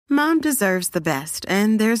Mom deserves the best,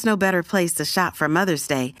 and there's no better place to shop for Mother's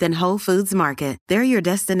Day than Whole Foods Market. They're your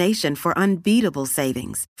destination for unbeatable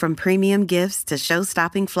savings, from premium gifts to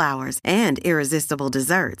show-stopping flowers and irresistible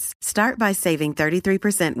desserts. Start by saving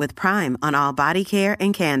 33% with Prime on all body care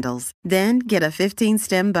and candles. Then get a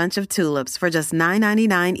 15-stem bunch of tulips for just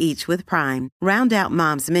 $9.99 each with Prime. Round out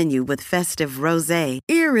Mom's menu with festive rosé,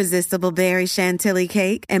 irresistible berry chantilly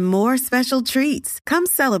cake, and more special treats. Come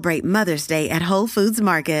celebrate Mother's Day at Whole Foods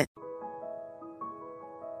Market.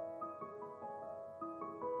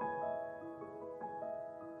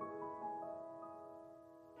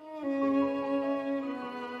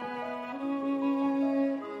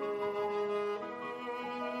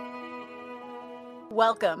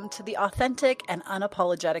 Welcome to the Authentic and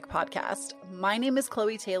Unapologetic Podcast. My name is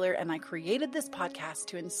Chloe Taylor, and I created this podcast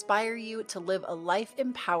to inspire you to live a life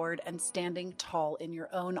empowered and standing tall in your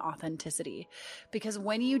own authenticity. Because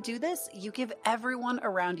when you do this, you give everyone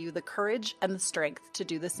around you the courage and the strength to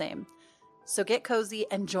do the same. So get cozy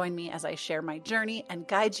and join me as I share my journey and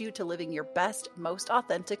guide you to living your best, most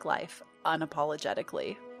authentic life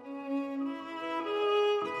unapologetically.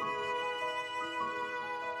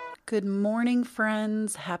 Good morning,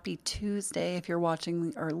 friends. Happy Tuesday. If you're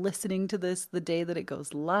watching or listening to this the day that it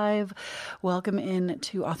goes live, welcome in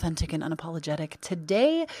to Authentic and Unapologetic.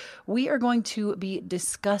 Today, we are going to be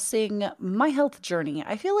discussing my health journey.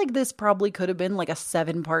 I feel like this probably could have been like a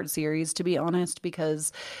 7-part series, to be honest,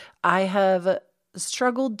 because I have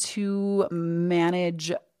struggled to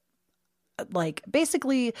manage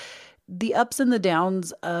basically the ups and the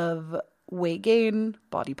downs of weight gain,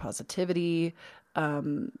 body positivity,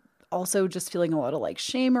 also just feeling a lot of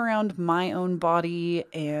shame around my own body.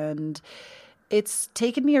 And it's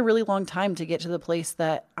taken me a really long time to get to the place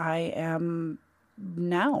that I am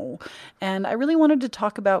now. And I really wanted to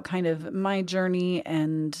talk about kind of my journey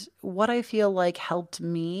and what I feel like helped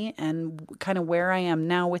me and kind of where I am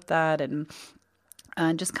now with that, and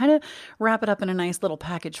just kind of wrap it up in a nice little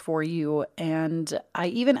package for you. And I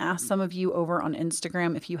even asked some of you over on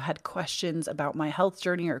Instagram if you had questions about my health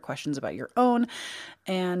journey or questions about your own.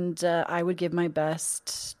 And I would give my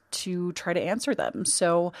best to try to answer them.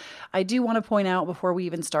 So I do want to point out before we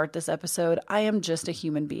even start this episode, I am just a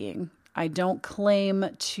human being. I don't claim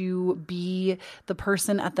to be the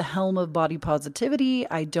person at the helm of body positivity.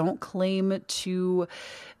 I don't claim to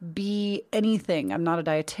be anything. I'm not a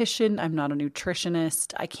dietitian. I'm not a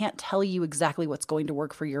nutritionist. I can't tell you exactly what's going to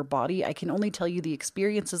work for your body. I can only tell you the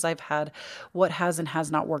experiences I've had, what has and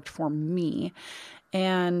has not worked for me.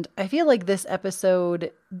 And I feel like this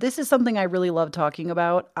episode, this is something I really love talking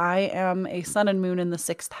about. I am a sun and moon in the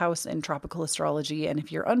 6th house in tropical astrology. And if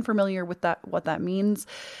you're unfamiliar with that, what that means,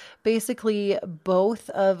 basically both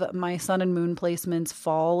of my sun and moon placements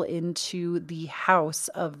fall into the house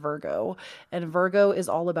of Virgo. And Virgo is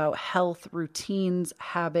all about health, routines,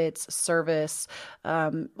 habits, service.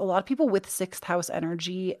 A lot of people with 6th house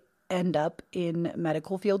energy end up in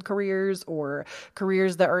medical field careers or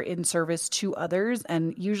careers that are in service to others.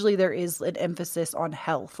 And usually there is an emphasis on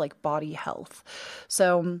health, like body health.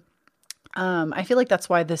 So I feel like that's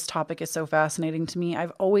why this topic is so fascinating to me.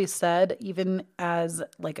 I've always said, even as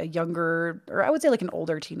a younger, or I would say an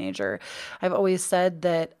older teenager, I've always said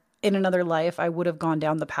that in another life, I would have gone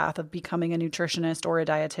down the path of becoming a nutritionist or a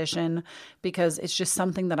dietitian because it's just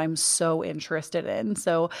something that I'm so interested in.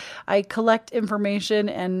 So I collect information,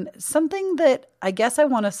 and something that I guess I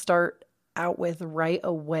want to start out with right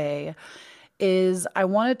away is I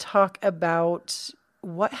want to talk about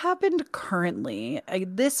what happened currently.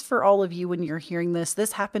 This, for all of you, when you're hearing this,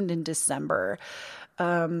 this happened in December.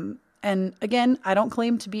 And again, I don't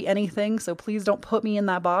claim to be anything, so please don't put me in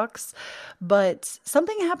that box. But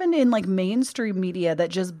something happened in mainstream media that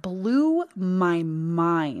just blew my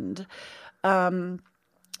mind. Lizzo,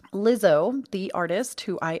 the artist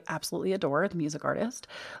who I absolutely adore, the music artist,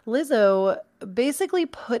 Lizzo basically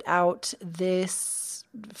put out this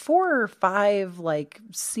 4 or 5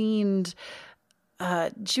 scened,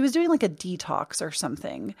 she was doing a detox or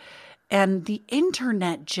something. And the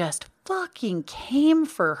internet just fucking came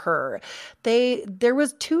for her. There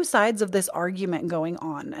was 2 sides of this argument going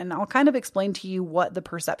on, and I'll kind of explain to you what the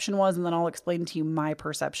perception was, and then I'll explain to you my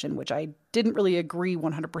perception, which I didn't really agree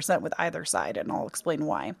 100% with either side, and I'll explain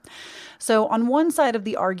why. So on one side of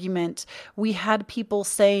the argument, we had people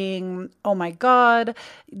saying, oh my God,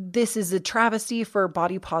 this is a travesty for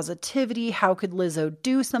body positivity. How could Lizzo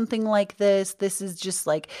do something like this? This is just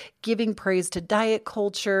giving praise to diet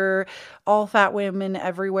culture. All fat women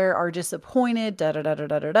everywhere are disappointed,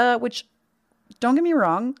 which, don't get me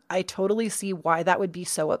wrong, I totally see why that would be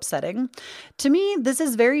so upsetting. To me, this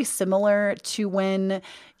is very similar to when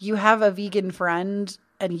you have a vegan friend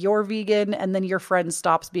and you're vegan and then your friend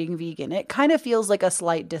stops being vegan. It kind of feels like a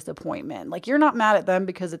slight disappointment. Like you're not mad at them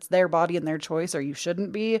because it's their body and their choice, or you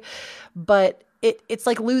shouldn't be, but it's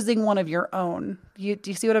like losing one of your own. Do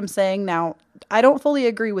you see what I'm saying? Now, I don't fully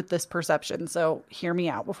agree with this perception, so hear me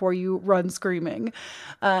out before you run screaming.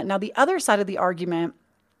 Now, the other side of the argument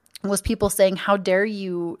was people saying, how dare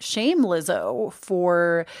you shame Lizzo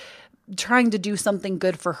for trying to do something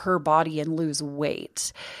good for her body and lose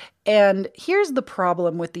weight. And here's the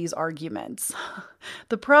problem with these arguments.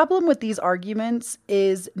 The problem with these arguments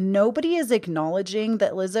is nobody is acknowledging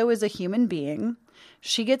that Lizzo is a human being.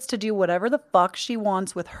 She gets to do whatever the fuck she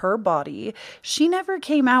wants with her body. She never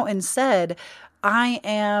came out and said, I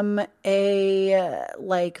am a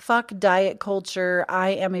fuck diet culture. I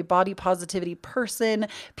am a body positivity person.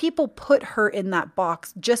 People put her in that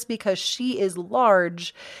box just because she is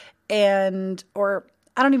large or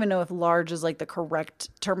I don't even know if large is like the correct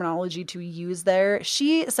terminology to use there.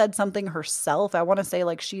 She said something herself. I want to say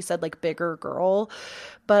she said bigger girl,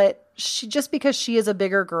 but just because she is a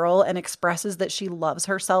bigger girl and expresses that she loves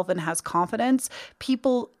herself and has confidence,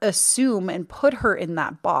 people assume and put her in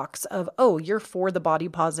that box of, oh, you're for the body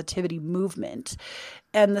positivity movement.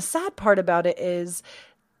 And the sad part about it is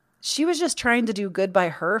she was just trying to do good by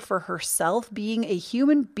her for herself, being a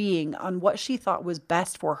human being on what she thought was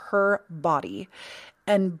best for her body.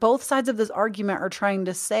 And both sides of this argument are trying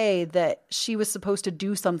to say that she was supposed to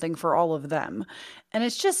do something for all of them. And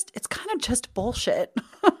it's kind of just bullshit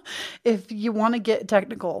if you want to get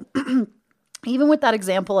technical. Even with that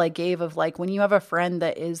example I gave of when you have a friend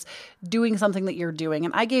that is doing something that you're doing,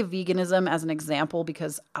 and I gave veganism as an example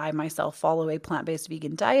because I myself follow a plant-based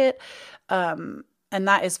vegan diet. And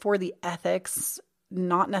that is for the ethics,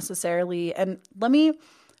 not necessarily. And let me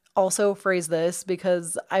also phrase this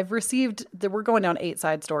because we're going down 8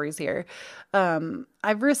 side stories here.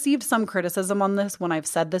 I've received some criticism on this when I've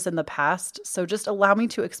said this in the past. So just allow me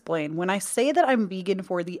to explain. When I say that I'm vegan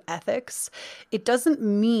for the ethics, it doesn't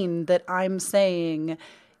mean that I'm saying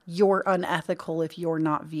you're unethical if you're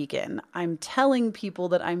not vegan. I'm telling people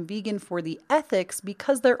that I'm vegan for the ethics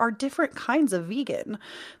because there are different kinds of vegan.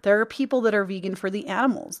 There are people that are vegan for the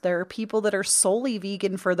animals. There are people that are solely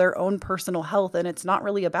vegan for their own personal health, and it's not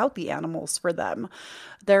really about the animals for them.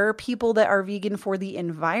 There are people that are vegan for the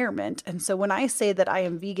environment. And so when I say that I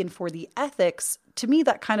am vegan for the ethics, to me,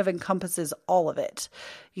 that kind of encompasses all of it.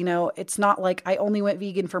 It's not like I only went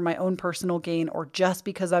vegan for my own personal gain, or just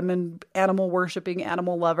because I'm an animal worshiping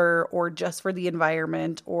animal lover, or just for the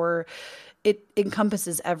environment, or it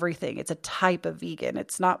encompasses everything. It's a type of vegan.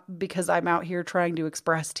 It's not because I'm out here trying to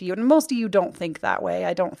express to you. And most of you don't think that way,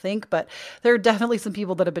 I don't think, but there are definitely some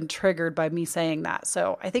people that have been triggered by me saying that.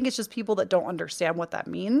 So I think it's just people that don't understand what that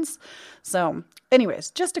means. So anyways,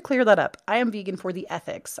 just to clear that up, I am vegan for the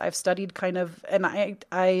ethics. I've studied and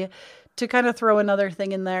I to kind of throw another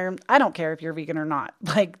thing in there, I don't care if you're vegan or not.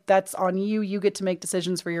 That's on you. You get to make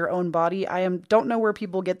decisions for your own body. Don't know where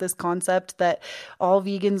people get this concept that all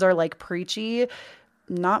vegans are preachy.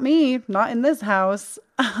 Not me, not in this house.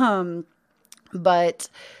 But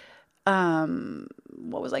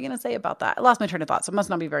what was I going to say about that? I lost my train of thought, so it must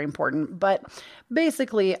not be very important. But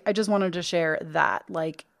basically, I just wanted to share that,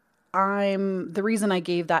 the reason I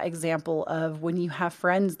gave that example of when you have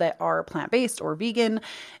friends that are plant-based or vegan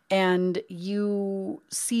and you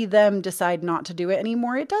see them decide not to do it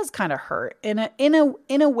anymore, it does kind of hurt in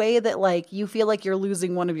a way that you feel like you're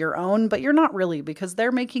losing one of your own, but you're not really, because they're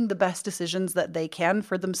making the best decisions that they can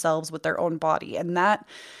for themselves with their own body. And that,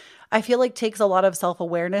 I feel takes a lot of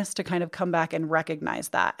self-awareness to kind of come back and recognize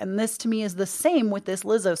that. And this to me is the same with this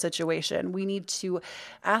Lizzo situation. We need to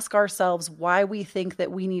ask ourselves why we think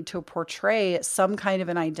that we need to portray some kind of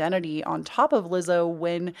an identity on top of Lizzo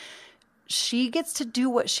when she gets to do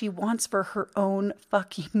what she wants for her own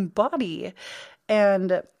fucking body.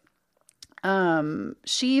 And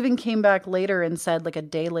she even came back later and said a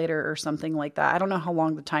day later or something like that. I don't know how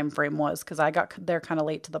long the time frame was because I got there kind of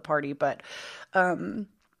late to the party, but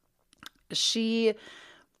she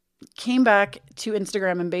came back to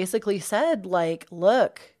Instagram and basically said,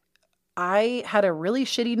 look, I had a really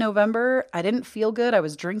shitty November. I didn't feel good. I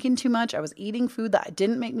was drinking too much. I was eating food that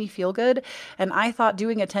didn't make me feel good. And I thought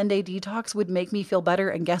doing a 10-day detox would make me feel better.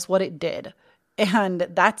 And guess what? It did. And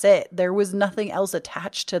that's it. There was nothing else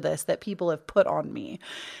attached to this that people have put on me.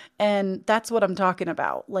 And that's what I'm talking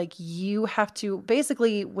about. You have to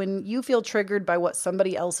basically, when you feel triggered by what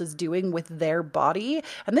somebody else is doing with their body,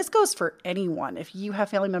 and this goes for anyone. If you have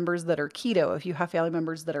family members that are keto, if you have family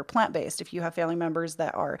members that are plant-based, if you have family members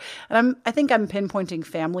that are, and I think I'm pinpointing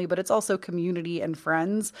family, but it's also community and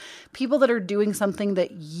friends, people that are doing something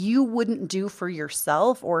that you wouldn't do for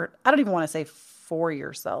yourself, or I don't even want to say for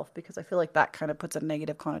yourself, because I feel like that kind of puts a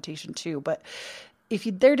negative connotation too. But if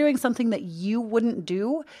they're doing something that you wouldn't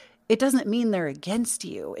do, it doesn't mean they're against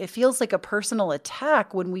you. It feels like a personal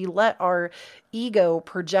attack when we let our ego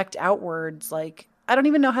project outwards. Like, I don't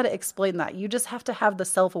even know how to explain that. You just have to have the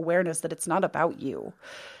self-awareness that it's not about you.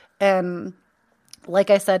 And like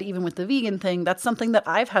I said, even with the vegan thing, that's something that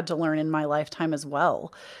I've had to learn in my lifetime as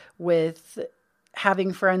well, with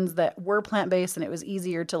having friends that were plant-based, and it was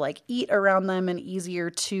easier to like eat around them and easier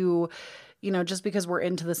to, just because we're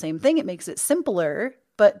into the same thing, it makes it simpler.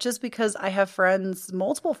 But just because I have friends,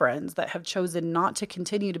 multiple friends that have chosen not to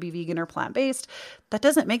continue to be vegan or plant-based, that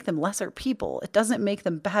doesn't make them lesser people. It doesn't make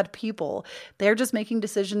them bad people. They're just making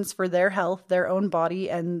decisions for their health, their own body,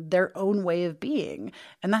 and their own way of being.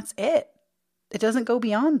 And that's it. It doesn't go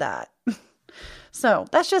beyond that. So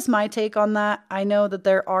that's just my take on that. I know that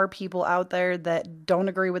there are people out there that don't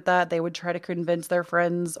agree with that. They would try to convince their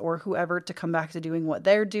friends or whoever to come back to doing what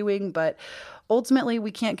they're doing. But ultimately,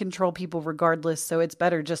 we can't control people regardless. So it's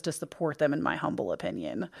better just to support them, in my humble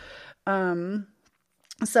opinion.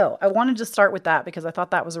 So I wanted to start with that because I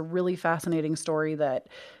thought that was a really fascinating story that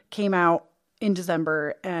came out in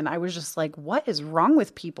December, and I was just like, what is wrong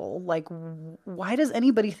with people? Like, why does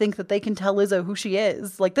anybody think that they can tell Lizzo who she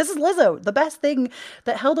is? Like, this is Lizzo, the best thing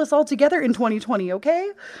that held us all together in 2020,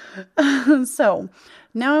 okay? So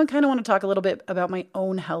now I kind of want to talk a little bit about my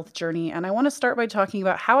own health journey, and I want to start by talking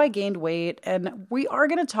about how I gained weight. And we are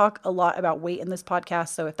going to talk a lot about weight in this podcast,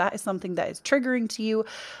 so if that is something that is triggering to you,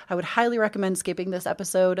 I would highly recommend skipping this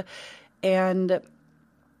episode and,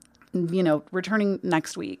 returning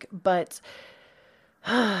next week. But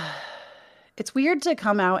it's weird to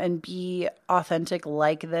come out and be authentic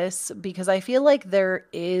like this, because I feel like there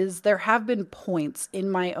have been points in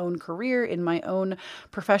my own career, in my own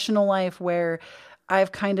professional life, where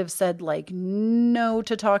I've kind of said like no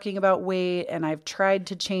to talking about weight, and I've tried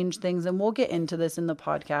to change things, and we'll get into this in the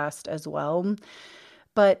podcast as well.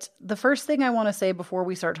 But the first thing I want to say before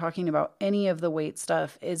we start talking about any of the weight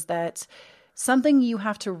stuff is that something you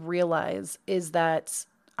have to realize is that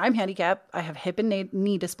I'm handicapped. I have hip and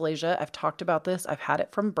knee dysplasia. I've talked about this. I've had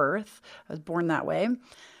it from birth. I was born that way.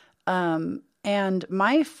 And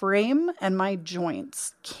my frame and my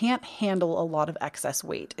joints can't handle a lot of excess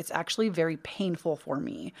weight. It's actually very painful for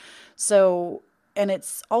me. So, and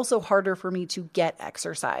it's also harder for me to get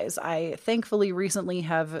exercise. I thankfully recently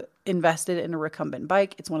have invested in a recumbent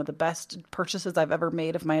bike. It's one of the best purchases I've ever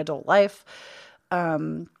made of my adult life.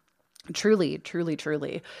 Truly, truly,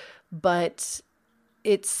 truly. But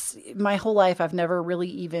it's my whole life, I've never really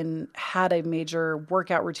even had a major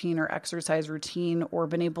workout routine or exercise routine or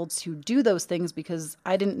been able to do those things because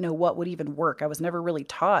I didn't know what would even work. I was never really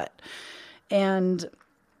taught. And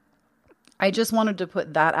I just wanted to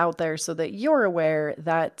put that out there so that you're aware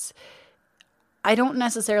that I don't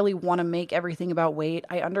necessarily want to make everything about weight.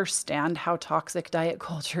 I understand how toxic diet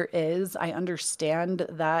culture is. I understand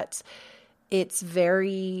that it's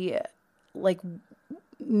very like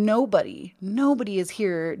nobody is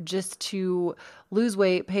here just to lose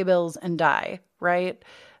weight, pay bills, and die, right?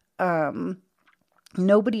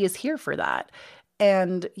 Nobody is here for that.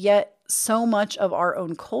 And yet so much of our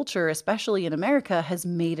own culture, especially in America, has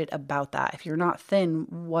made it about that. If you're not thin,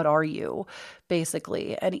 what are you,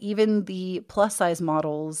 basically? And even the plus size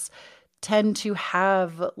models tend to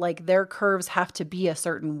have like their curves have to be a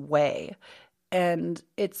certain way. And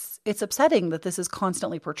it's upsetting that this is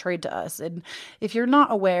constantly portrayed to us. And if you're not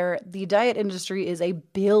aware, the diet industry is a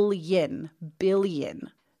billion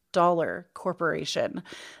dollar corporation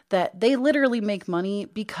that they literally make money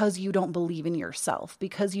because you don't believe in yourself,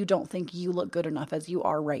 because you don't think you look good enough as you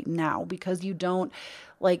are right now, because you don't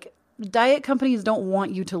like diet companies don't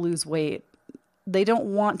want you to lose weight. They don't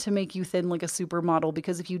want to make you thin like a supermodel,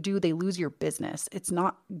 because if you do, they lose your business. It's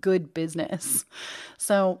not good business.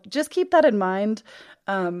 So just keep that in mind.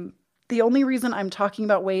 The only reason I'm talking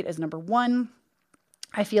about weight is, number one,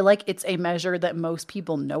 I feel like it's a measure that most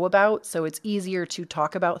people know about. So it's easier to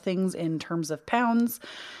talk about things in terms of pounds.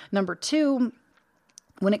 Number two,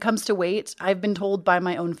 when it comes to weight, I've been told by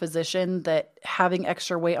my own physician that having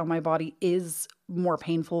extra weight on my body is more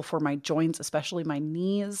painful for my joints, especially my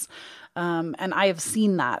knees. And I have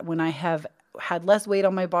seen that when I have had less weight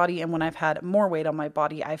on my body and when I've had more weight on my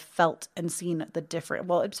body, I've felt and seen the difference.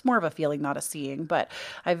 Well, it's more of a feeling, not a seeing, but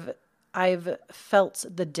I've felt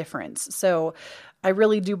the difference. So I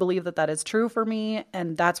really do believe that that is true for me.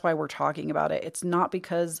 And that's why we're talking about it. It's not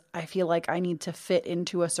because I feel like I need to fit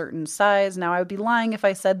into a certain size. Now, I would be lying if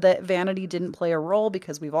I said that vanity didn't play a role,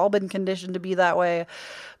 because we've all been conditioned to be that way.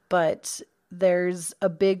 But there's a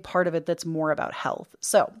big part of it that's more about health.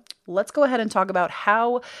 So let's go ahead and talk about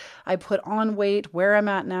how I put on weight, where I'm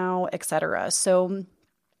at now, etc. So,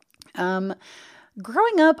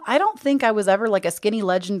 growing up, I don't think I was ever like a skinny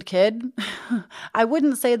legend kid. I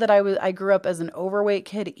wouldn't say that I grew up as an overweight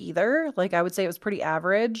kid either. Like I would say it was pretty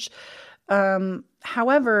average.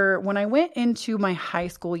 However, when I went into my high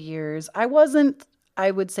school years, I wasn't,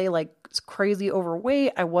 I would say like crazy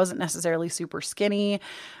overweight. I wasn't necessarily super skinny.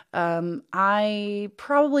 I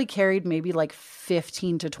probably carried maybe like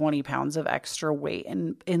 15 to 20 pounds of extra weight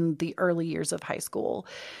in the early years of high school.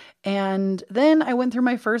 And then I went through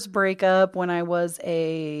my first breakup when I was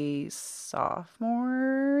a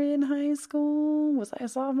sophomore in high school. Was I a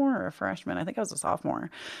sophomore or a freshman? I think I was a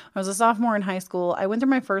sophomore. I was a sophomore in high school. I went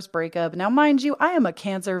through my first breakup. Now, mind you, I am a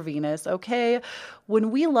Cancer Venus, okay?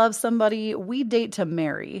 When we love somebody, we date to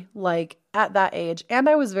marry, like at that age. And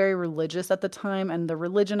I was very religious at the time, and the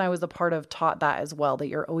religion I was a part of taught that as well, that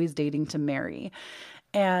you're always dating to marry.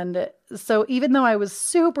 And so even though I was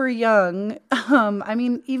super young, I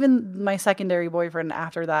mean, even my secondary boyfriend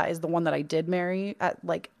after that is the one that I did marry at,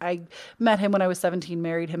 like, I met him when I was 17,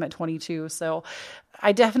 married him at 22. So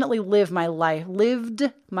I definitely lived my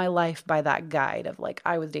life by that guide of like,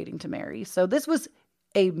 I was dating to marry. So this was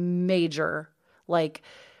a major, like,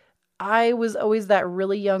 I was always that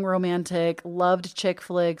really young romantic, loved chick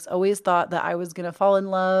flicks, always thought that I was going to fall in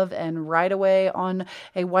love and ride away on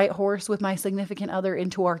a white horse with my significant other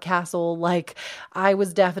into our castle. Like I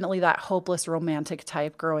was definitely that hopeless romantic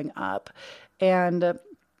type growing up. And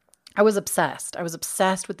I was obsessed. I was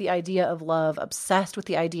obsessed with the idea of love, obsessed with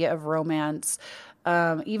the idea of romance.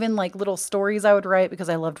 Even like little stories I would write because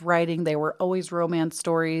I loved writing. They were always romance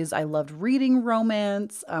stories. I loved reading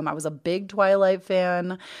romance. I was a big Twilight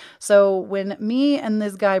fan. So when me and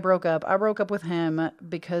this guy broke up, I broke up with him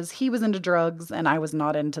because he was into drugs and I was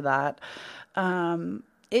not into that.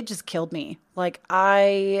 It just killed me. Like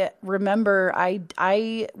I remember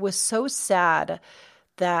I was so sad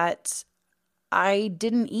that I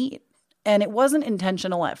didn't eat. And it wasn't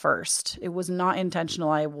intentional at first. It was not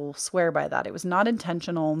intentional. I will swear by that. It was not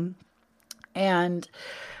intentional. And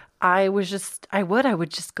I would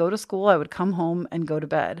just go to school. I would come home and go to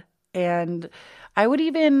bed. And I would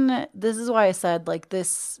even, this is why I said like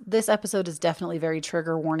this episode is definitely very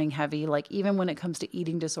trigger warning heavy. Like even when it comes to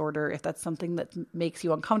eating disorder, if that's something that makes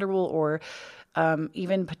you uncomfortable or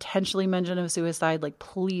even potentially mention of suicide, like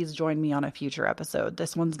please join me on a future episode.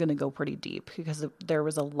 This one's going to go pretty deep because there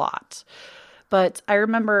was a lot. But I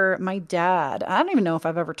remember my dad, I don't even know if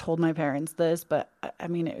I've ever told my parents this, but I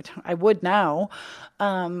mean, I would now.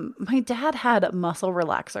 My dad had muscle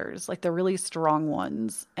relaxers, like the really strong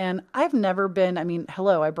ones. And I've never been, I mean,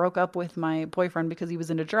 hello, I broke up with my boyfriend because he was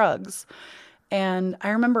into drugs. And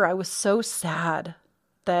I remember I was so sad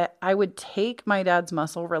that I would take my dad's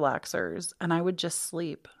muscle relaxers and I would just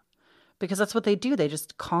sleep because that's what they do. They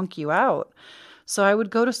just conk you out. So I would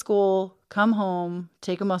go to school, come home,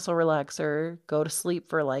 take a muscle relaxer, go to sleep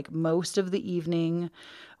for like most of the evening,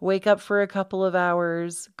 wake up for a couple of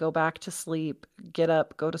hours, go back to sleep, get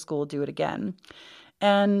up, go to school, do it again.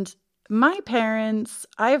 And my parents,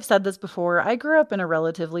 I have said this before, I grew up in a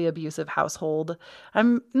relatively abusive household.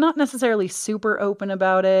 I'm not necessarily super open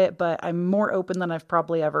about it, but I'm more open than I've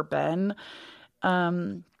probably ever been.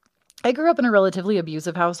 I grew up in a relatively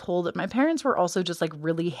abusive household. My parents were also just like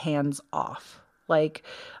really hands off. Like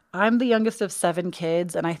I'm the youngest of 7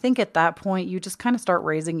 kids. And I think at that point you just kind of start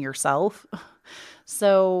raising yourself.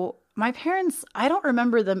 So my parents, I don't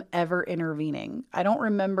remember them ever intervening. I don't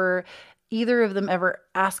remember either of them ever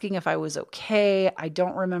asking if I was okay. I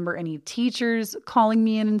don't remember any teachers calling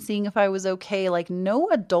me in and seeing if I was okay. Like no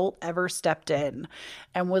adult ever stepped in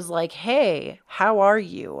and was like, hey, how are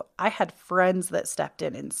you? I had friends that stepped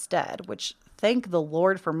in instead, which thank the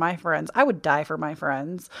Lord for my friends. I would die for my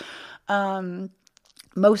friends.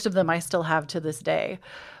 Most of them I still have to this day.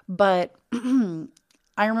 But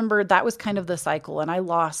I remember that was kind of the cycle and I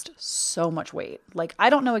lost so much weight. Like, I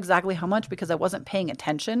don't know exactly how much because I wasn't paying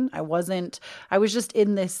attention. I was just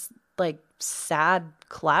in this like sad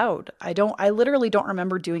cloud. I literally don't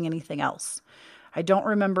remember doing anything else. I don't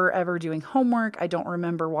remember ever doing homework. I don't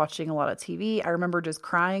remember watching a lot of TV. I remember just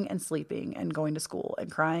crying and sleeping and going to school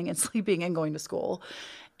and crying and sleeping and going to school.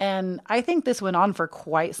 And I think this went on for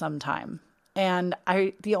quite some time. And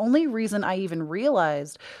the only reason I even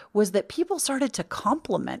realized was that people started to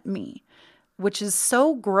compliment me, which is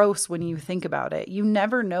so gross when you think about it. You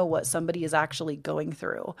never know what somebody is actually going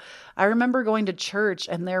through. I remember going to church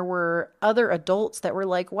and there were other adults that were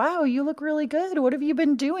like, wow, you look really good. What have you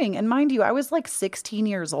been doing? And mind you, I was like 16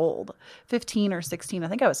 years old, 15 or 16. I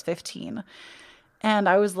think I was 15. And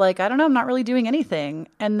I was like, I don't know, I'm not really doing anything.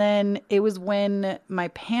 And then it was when my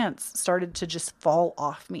pants started to just fall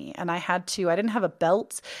off me. And I didn't have a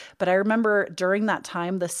belt, but I remember during that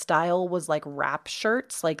time, the style was like wrap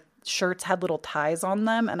shirts, like shirts had little ties on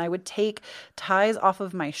them. And I would take ties off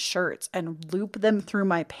of my shirts and loop them through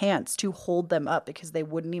my pants to hold them up because they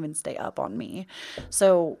wouldn't even stay up on me.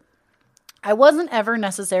 So I wasn't ever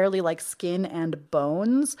necessarily like skin and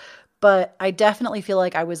bones, but I definitely feel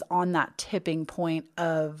like I was on that tipping point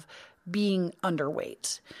of being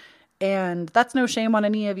underweight. And that's no shame on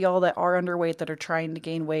any of y'all that are underweight that are trying to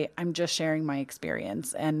gain weight. I'm just sharing my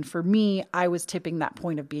experience. And for me, I was tipping that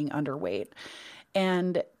point of being underweight.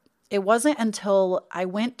 And it wasn't until I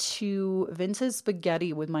went to Vince's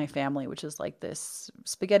Spaghetti with my family, which is like this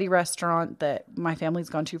spaghetti restaurant that my family's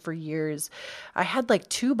gone to for years. I had like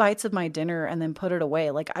 2 bites of my dinner and then put it away.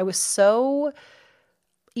 Like I was so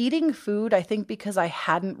eating food, I think because I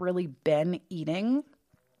hadn't really been eating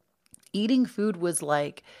food was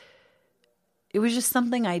like, it was just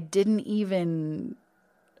something I didn't even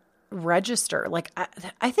register. Like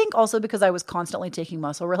I think also because I was constantly taking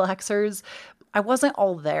muscle relaxers, I wasn't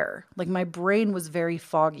all there. Like my brain was very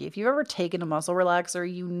foggy. If you've ever taken a muscle relaxer,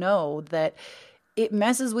 you know that it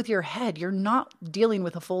messes with your head. You're not dealing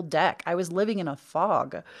with a full deck. I was living in a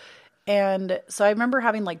fog. And so I remember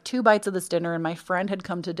having like 2 bites of this dinner, and my friend had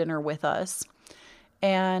come to dinner with us.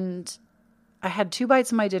 And I had 2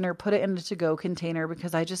 bites of my dinner, put it in a to-go container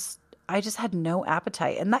because I just had no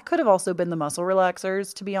appetite. And that could have also been the muscle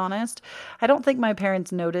relaxers, to be honest. I don't think my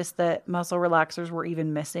parents noticed that muscle relaxers were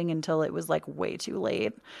even missing until it was like way too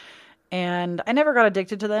late. And I never got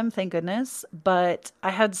addicted to them, thank goodness. But I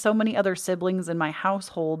had so many other siblings in my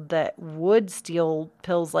household that would steal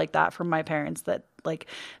pills like that from my parents that like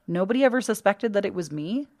nobody ever suspected that it was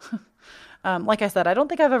me. Like I said, I don't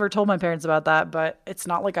think I've ever told my parents about that, but it's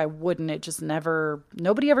not like I wouldn't. It just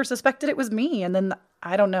nobody ever suspected it was me. And then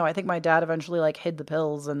I don't know. I think my dad eventually like hid the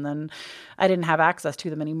pills and then I didn't have access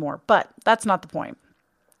to them anymore. But that's not the point.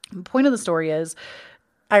 The point of the story is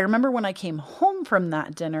I remember when I came home from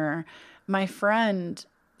that dinner, my friend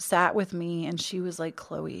sat with me and she was like,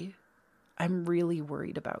 Chloe, I'm really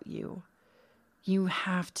worried about you. You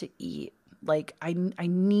have to eat. Like, I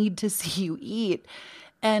need to see you eat.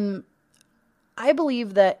 And I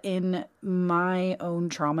believe that in my own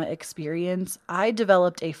trauma experience, I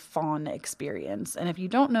developed a fawn experience. And if you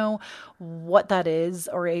don't know what that is,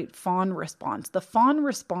 or a fawn response, the fawn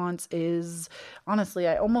response is, honestly,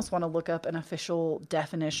 I almost want to look up an official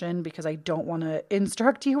definition because I don't want to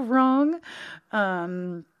instruct you wrong.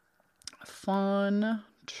 Fawn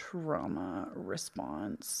trauma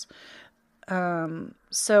response.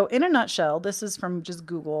 So in a nutshell, this is from just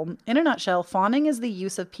Google. In a nutshell, fawning is the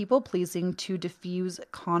use of people-pleasing to diffuse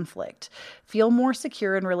conflict, feel more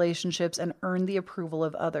secure in relationships, and earn the approval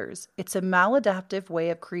of others. It's a maladaptive way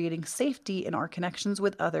of creating safety in our connections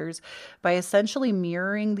with others by essentially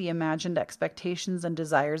mirroring the imagined expectations and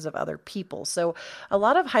desires of other people. So a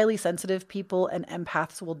lot of highly sensitive people and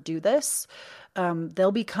empaths will do this. They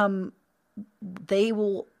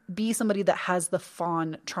will be somebody that has the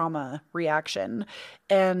fawn trauma reaction.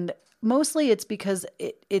 And mostly it's because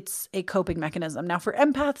it's a coping mechanism. Now for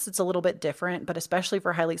empaths, it's a little bit different, but especially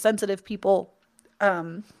for highly sensitive people,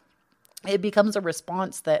 it becomes a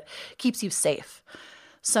response that keeps you safe.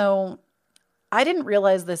 So I didn't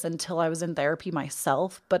realize this until I was in therapy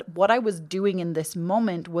myself, but what I was doing in this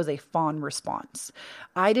moment was a fawn response.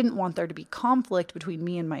 I didn't want there to be conflict between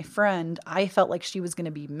me and my friend. I felt like she was going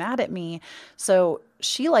to be mad at me. So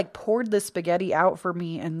she like poured this spaghetti out for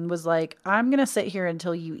me and was like, I'm going to sit here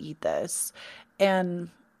until you eat this. And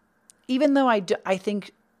even though I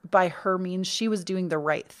think by her means, she was doing the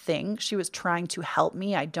right thing. She was trying to help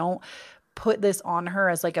me. I don't put this on her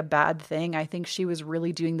as like a bad thing. I think she was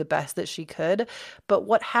really doing the best that she could. But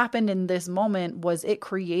what happened in this moment was it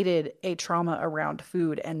created a trauma around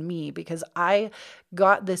food and me, because I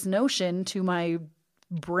got this notion to my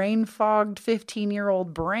brain fogged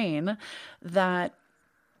 15-year-old brain that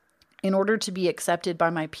in order to be accepted by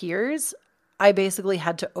my peers, I basically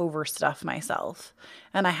had to overstuff myself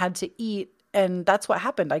and I had to eat. And that's what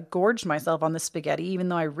happened. I gorged myself on the spaghetti, even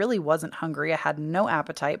though I really wasn't hungry. I had no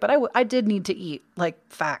appetite, but I did need to eat, like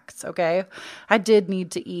facts, okay? I did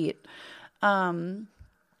need to eat. And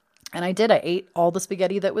I did. I ate all the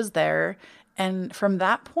spaghetti that was there. And from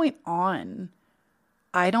that point on,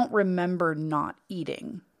 I don't remember not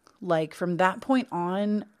eating. Like from that point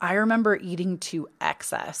on, I remember eating to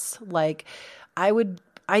excess. Like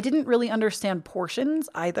I didn't really understand portions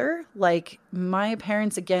either. Like my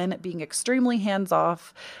parents, again, being extremely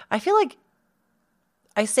hands-off. I feel like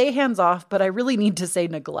I say hands-off, but I really need to say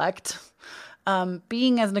neglect.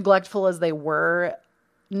 Being as neglectful as they were,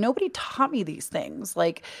 nobody taught me these things.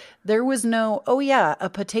 Like there was no, oh yeah, a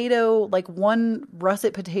potato, like one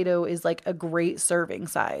russet potato is like a great serving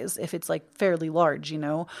size if it's like fairly large,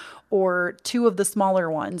 or two of the smaller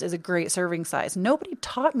ones is a great serving size. Nobody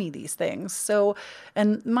taught me these things. So,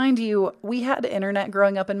 and mind you, we had internet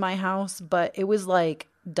growing up in my house, but it was like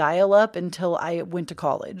dial up until I went to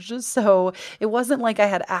college. So it wasn't like I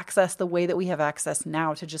had access the way that we have access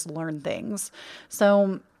now to just learn things.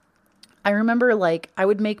 So I remember like I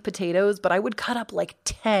would make potatoes, but I would cut up like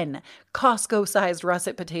 10 Costco sized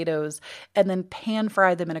russet potatoes and then pan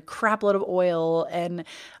fry them in a crap load of oil. And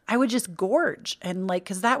I would just gorge. And like,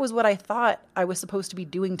 cause that was what I thought I was supposed to be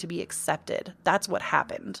doing to be accepted. That's what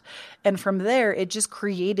happened. And from there, it just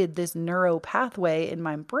created this neuro pathway in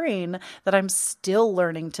my brain that I'm still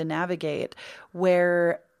learning to navigate,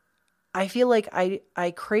 where I feel like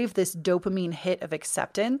I crave this dopamine hit of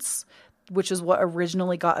acceptance, which is what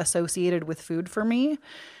originally got associated with food for me.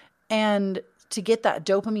 And to get that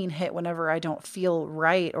dopamine hit whenever I don't feel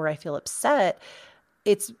right or I feel upset,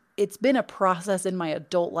 it's been a process in my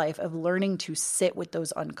adult life of learning to sit with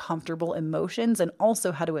those uncomfortable emotions and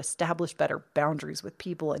also how to establish better boundaries with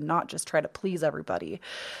people and not just try to please everybody.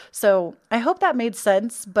 So I hope that made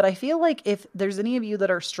sense, but I feel like if there's any of you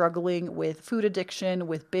that are struggling with food addiction,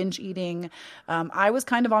 with binge eating, I was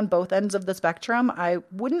kind of on both ends of the spectrum. I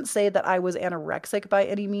wouldn't say that I was anorexic by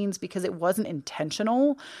any means because it wasn't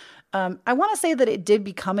intentional. I want to say that it did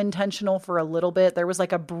become intentional for a little bit. There was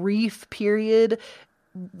like a brief period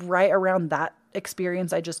right around that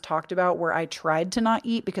experience I just talked about where I tried to not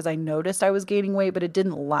eat because I noticed I was gaining weight, but it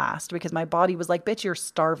didn't last because my body was like, bitch, you're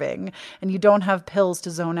starving and you don't have pills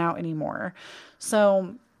to zone out anymore.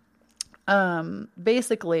 So,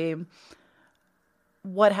 basically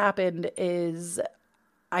what happened is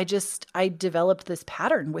I developed this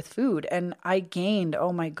pattern with food and I gained,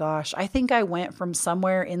 oh my gosh, I think I went from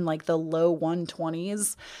somewhere in like the low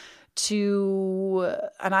 120s to,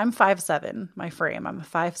 and I'm 5'7", my frame, I'm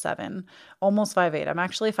 5'7", almost 5'8". I'm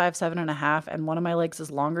actually 5'7.5", and one of my legs is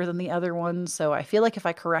longer than the other one. So I feel like if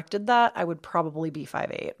I corrected that, I would probably be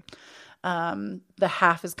 5'8". The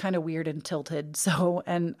half is kind of weird and tilted. So,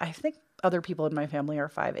 and I think other people in my family are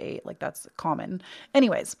 5'8", like that's common.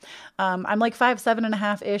 Anyways, I'm like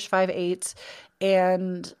 5'7.5-ish, 5'8".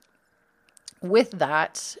 And with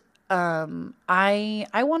that,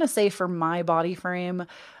 I want to say for my body frame,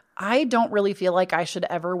 I don't really feel like I should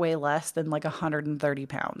ever weigh less than like 130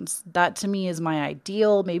 pounds. That to me is my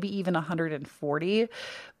ideal, maybe even 140.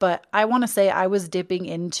 But I want to say I was dipping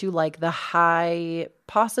into like the high,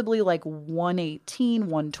 possibly like 118,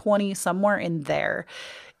 120, somewhere in there.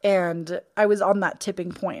 And I was on that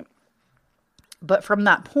tipping point. But from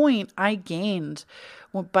that point, I gained,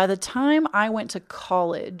 well, by the time I went to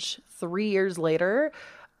college 3 years later,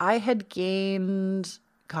 I had gained,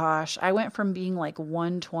 gosh, I went from being like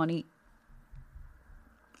 120.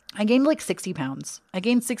 I gained like 60 pounds. I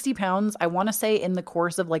gained 60 pounds, I want to say in the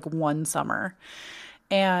course of like one summer.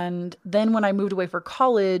 And then when I moved away for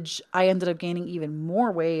college, I ended up gaining even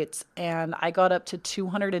more weight and I got up to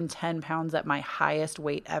 210 pounds at my highest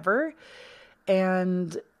weight ever.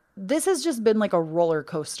 And this has just been like a roller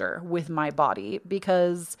coaster with my body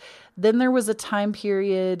because then there was a time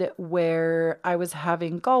period where I was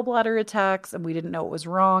having gallbladder attacks and we didn't know what was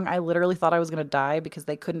wrong. I literally thought I was going to die because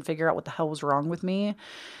they couldn't figure out what the hell was wrong with me.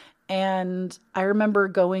 And I remember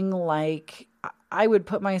going like, I would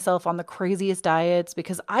put myself on the craziest diets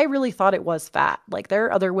because I really thought it was fat. Like there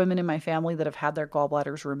are other women in my family that have had their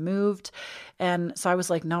gallbladders removed. And so I was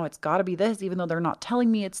like, no, it's got to be this, even though they're not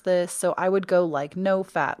telling me it's this. So I would go like no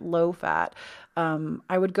fat, low fat.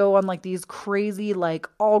 I would go on like these crazy, like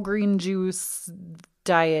all green juice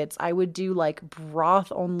diets. I would do like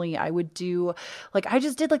broth only. I would do like, I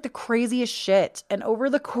just did like the craziest shit. And over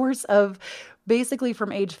the course of basically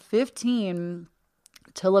from age 15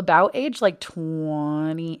 till about age like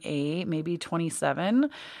 28, maybe 27.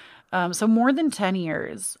 So more than 10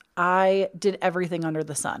 years, I did everything under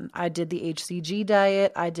the sun. I did the HCG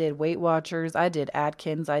diet. I did Weight Watchers. I did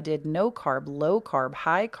Atkins. I did no carb, low carb,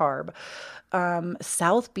 high carb,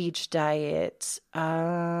 South Beach diet.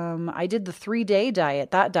 I did the 3-day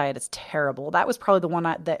diet. That diet is terrible. That was probably the one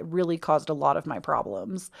that really caused a lot of my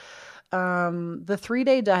problems. The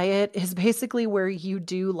 3-day diet is basically where you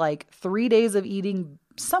do like 3 days of eating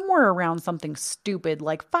somewhere around something stupid,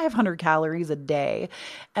 like 500 calories a day.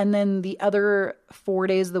 And then the other 4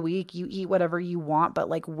 days of the week, you eat whatever you want, but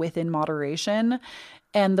like within moderation.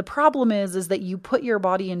 And the problem is that you put your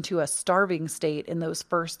body into a starving state in those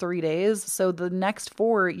first 3 days. So the next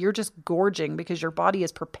 4, you're just gorging because your body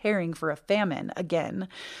is preparing for a famine again.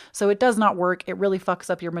 So it does not work. It really fucks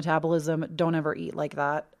up your metabolism. Don't ever eat like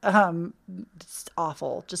that. It's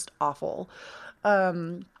awful, just awful.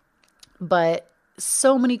 But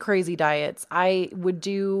so many crazy diets. I would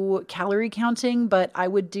do calorie counting, but I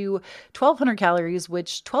would do 1,200 calories,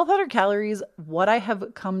 which 1,200 calories, what I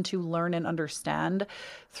have come to learn and understand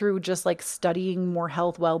through just like studying more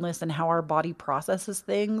health, wellness, and how our body processes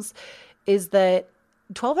things, is that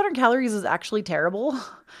 1,200 calories is actually terrible.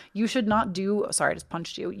 You should not do, sorry, I just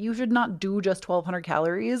punched you. You should not do just 1,200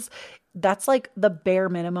 calories. That's like the bare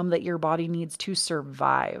minimum that your body needs to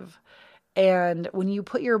survive. And when you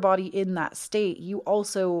put your body in that state, you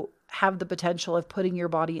also have the potential of putting your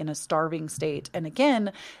body in a starving state. And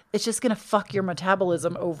again, it's just going to fuck your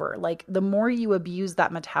metabolism over. Like the more you abuse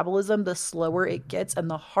that metabolism, the slower it gets and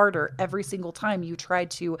the harder every single time you try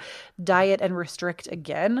to diet and restrict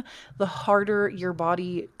again, the harder your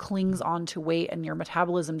body clings on to weight and your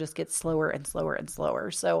metabolism just gets slower and slower and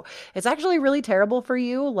slower. So it's actually really terrible for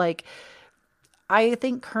you. Like, I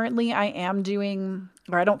think currently I am doing,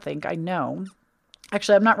 or I don't think, I know.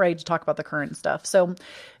 Actually, I'm not ready to talk about the current stuff. So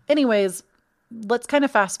anyways, let's kind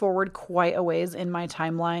of fast forward quite a ways in my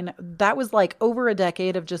timeline. That was like over a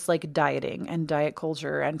decade of just like dieting and diet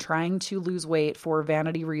culture and trying to lose weight for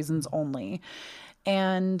vanity reasons only.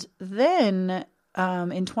 And then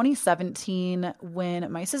in 2017,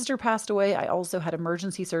 when my sister passed away, I also had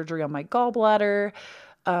emergency surgery on my gallbladder.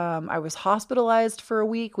 I was hospitalized for a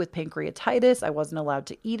week with pancreatitis. I wasn't allowed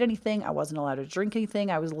to eat anything. I wasn't allowed to drink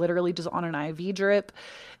anything. I was literally just on an IV drip.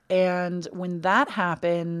 And when that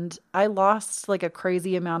happened, I lost like a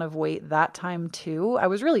crazy amount of weight that time too. I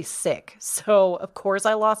was really sick. So of course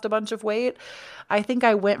I lost a bunch of weight. I think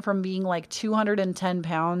I went from being like 210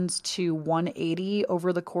 pounds to 180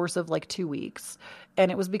 over the course of like 2 weeks.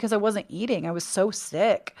 And it was because I wasn't eating. I was so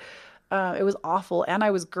sick. It was awful. And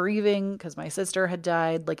I was grieving because my sister had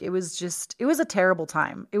died. Like it was a terrible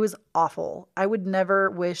time. It was awful. I would never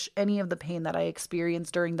wish any of the pain that I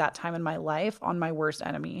experienced during that time in my life on my worst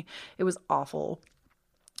enemy. It was awful.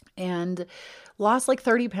 And lost like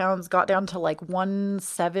 30 pounds, got down to like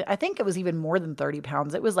 170. I think it was even more than 30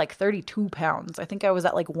 pounds. It was like 32 pounds. I think I was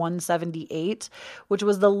at like 178, which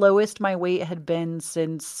was the lowest my weight had been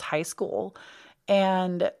since high school.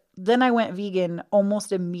 And then I went vegan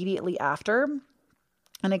almost immediately after.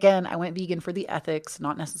 And again, I went vegan for the ethics,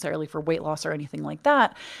 not necessarily for weight loss or anything like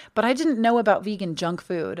that. But I didn't know about vegan junk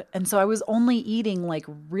food. And so I was only eating like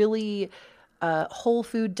really whole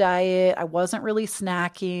food diet. I wasn't really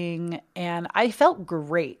snacking and I felt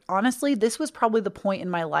great. Honestly, this was probably the point in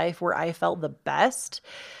my life where I felt the best.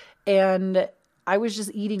 And I was just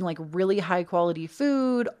eating like really high quality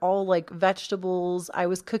food, all like vegetables. I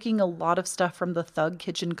was cooking a lot of stuff from the Thug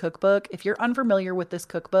Kitchen cookbook. If you're unfamiliar with this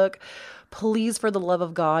cookbook, please, for the love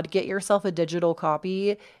of God, get yourself a digital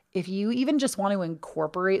copy. If you even just want to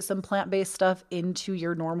incorporate some plant-based stuff into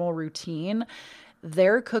your normal routine,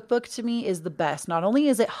 their cookbook to me is the best. Not only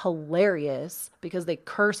is it hilarious because they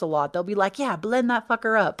curse a lot, they'll be like, yeah, blend that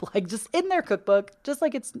fucker up, like just in their cookbook, just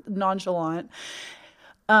like it's nonchalant.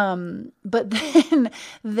 But then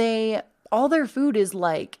all their food is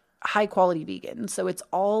like high quality vegan. So it's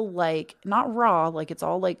all like not raw, like it's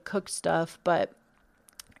all like cooked stuff, but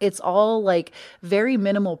it's all like very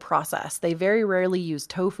minimal process. They very rarely use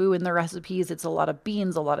tofu in their recipes. It's a lot of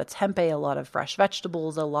beans, a lot of tempeh, a lot of fresh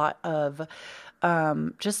vegetables, a lot of,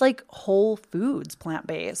 just like whole foods,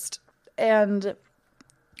 plant-based. And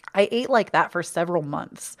I ate like that for several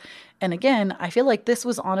months. And again, I feel like this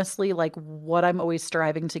was honestly like what I'm always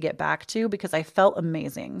striving to get back to because I felt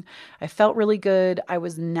amazing. I felt really good. I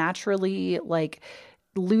was naturally like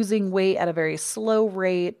losing weight at a very slow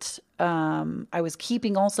rate. I was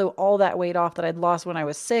keeping also all that weight off that I'd lost when I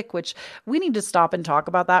was sick, which we need to stop and talk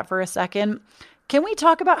about that for a second. Can we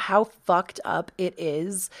talk about how fucked up it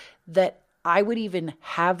is that I would even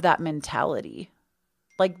have that mentality?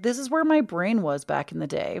 Like, this is where my brain was back in the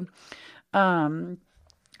day.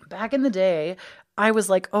 Back in the day, I was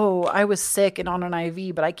like, oh, I was sick and on an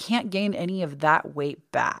IV, but I can't gain any of that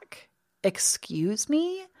weight back. Excuse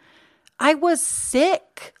me? I was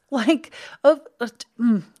sick. Like,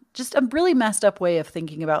 just a really messed up way of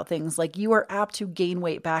thinking about things. Like, you are apt to gain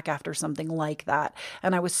weight back after something like that.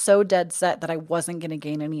 And I was so dead set that I wasn't going to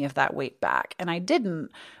gain any of that weight back. And I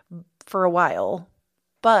didn't for a while.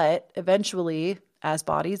 But eventually, as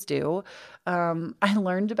bodies do, I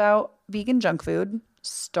learned about vegan junk food,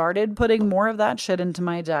 started putting more of that shit into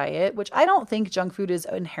my diet, which I don't think junk food is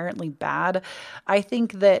inherently bad. I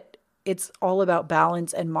think that it's all about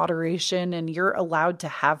balance and moderation, and you're allowed to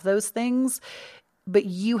have those things, but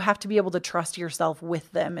you have to be able to trust yourself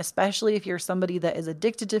with them, especially if you're somebody that is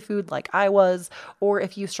addicted to food like I was, or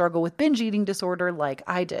if you struggle with binge eating disorder like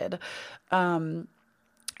I did.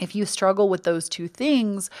 If you struggle with those two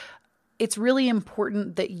things, it's really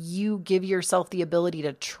important that you give yourself the ability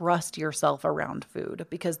to trust yourself around food,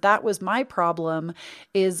 because that was my problem.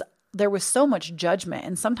 Is there was so much judgment,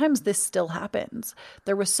 and sometimes this still happens.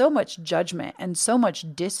 There was so much judgment and so much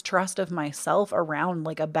distrust of myself around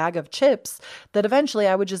like a bag of chips that eventually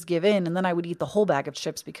I would just give in, and then I would eat the whole bag of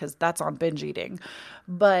chips because that's on binge eating.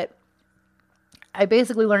 But I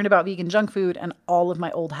basically learned about vegan junk food, and all of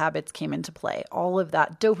my old habits came into play. All of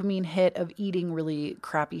that dopamine hit of eating really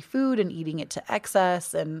crappy food and eating it to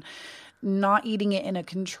excess and not eating it in a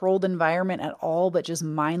controlled environment at all, but just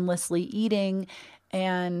mindlessly eating.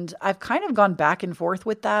 And I've kind of gone back and forth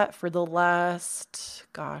with that for the last,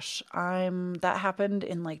 that happened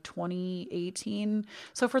in like 2018.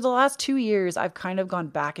 So for the last 2 years, I've kind of gone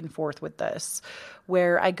back and forth with this,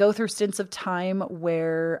 where I go through stints of time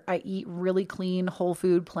where I eat really clean, whole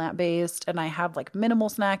food, plant-based, and I have like minimal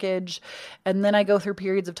snackage. And then I go through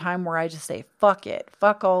periods of time where I just say, fuck it,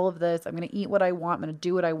 fuck all of this. I'm going to eat what I want. I'm going to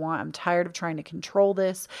do what I want. I'm tired of trying to control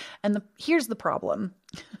this. And here's the problem.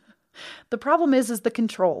 The problem is the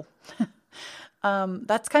control.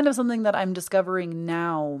 That's kind of something that I'm discovering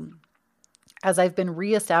now as I've been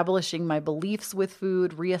reestablishing my beliefs with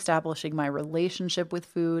food, reestablishing my relationship with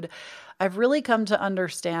food. I've really come to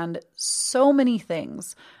understand so many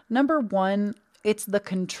things. Number one, it's the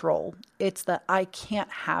control. It's the I can't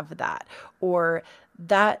have that, or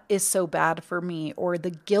that is so bad for me, or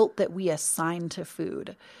the guilt that we assign to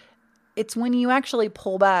food. It's when you actually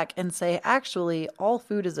pull back and say, actually, all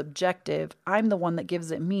food is objective. I'm the one that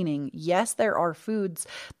gives it meaning. Yes, there are foods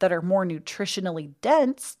that are more nutritionally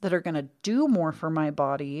dense that are going to do more for my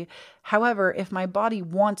body. However, if my body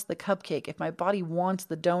wants the cupcake, if my body wants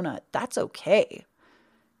the donut, that's okay.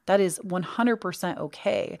 That is 100%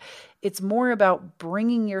 okay. It's more about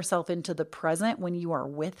bringing yourself into the present when you are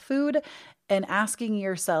with food and asking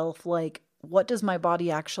yourself, like, what does my body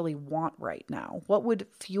actually want right now? What would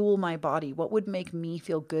fuel my body? What would make me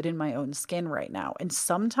feel good in my own skin right now? And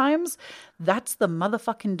sometimes that's the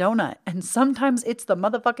motherfucking donut. And sometimes it's the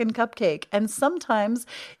motherfucking cupcake. And sometimes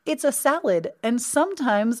it's a salad. And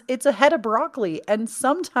sometimes it's a head of broccoli. And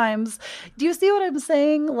sometimes, do you see what I'm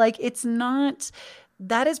saying? Like, it's not...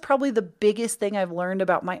 That is probably the biggest thing I've learned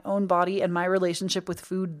about my own body and my relationship with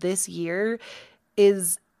food this year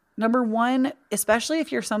is... Number one, especially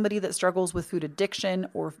if you're somebody that struggles with food addiction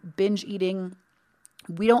or binge eating,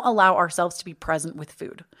 we don't allow ourselves to be present with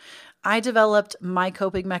food. I developed my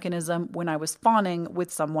coping mechanism when I was fawning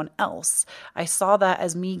with someone else. I saw that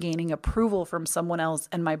as me gaining approval from someone else,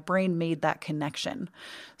 and my brain made that connection.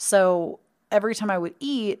 So every time I would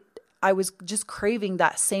eat, I was just craving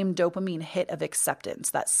that same dopamine hit of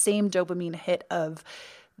acceptance, that same dopamine hit of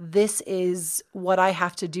this is what I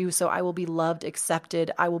have to do so I will be loved, accepted.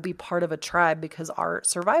 I will be part of a tribe, because our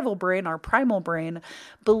survival brain, our primal brain,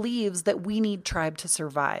 believes that we need tribe to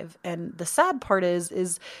survive. And the sad part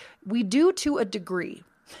is we do to a degree,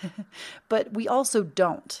 but we also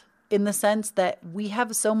don't, in the sense that we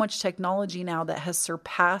have so much technology now that has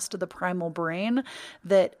surpassed the primal brain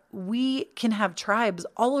that we can have tribes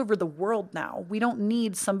all over the world now. We don't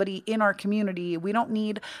need somebody in our community. We don't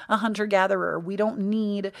need a hunter-gatherer. We don't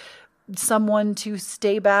need someone to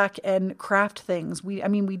stay back and craft things. We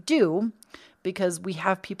do, because we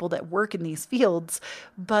have people that work in these fields.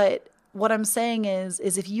 But what I'm saying is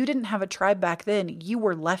if you didn't have a tribe back then, you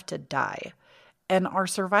were left to die. And our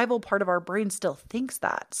survival part of our brain still thinks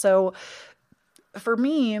that. So for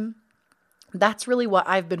me, that's really what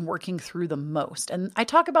I've been working through the most. And I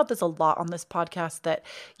talk about this a lot on this podcast, that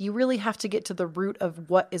you really have to get to the root of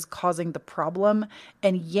what is causing the problem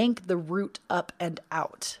and yank the root up and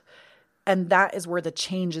out. And that is where the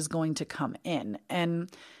change is going to come in.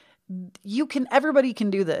 And everybody can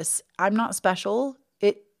do this. I'm not special.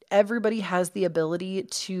 Everybody has the ability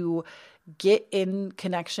to get in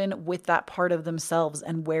connection with that part of themselves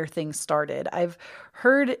and where things started. I've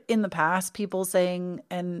heard in the past people saying,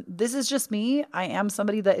 and this is just me, I am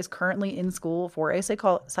somebody that is currently in school for a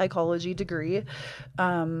psychology degree,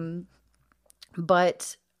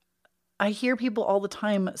 but I hear people all the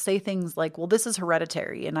time say things like, well, this is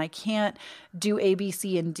hereditary and I can't do A, B,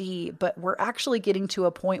 C, and D. But we're actually getting to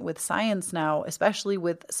a point with science now, especially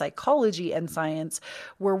with psychology and science,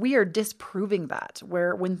 where we are disproving that,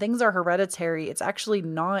 where when things are hereditary, it's actually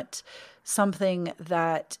not something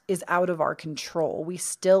that is out of our control. We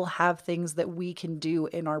still have things that we can do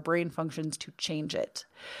in our brain functions to change it.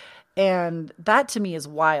 And that to me is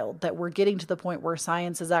wild, that we're getting to the point where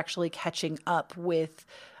science is actually catching up with,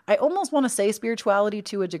 I almost want to say spirituality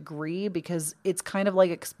to a degree, because it's kind of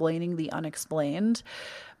like explaining the unexplained.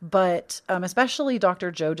 But especially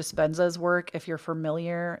Dr. Joe Dispenza's work, if you're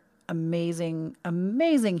familiar, amazing,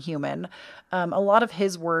 amazing human. A lot of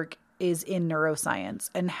his work is in neuroscience,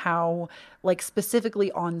 and how, like,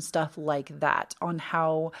 specifically on stuff like that, on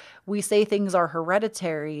how we say things are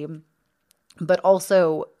hereditary, but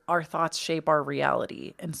also our thoughts shape our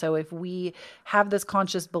reality. And so if we have this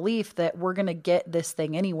conscious belief that we're going to get this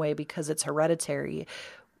thing anyway because it's hereditary,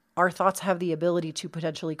 our thoughts have the ability to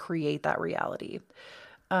potentially create that reality.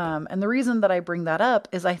 And the reason that I bring that up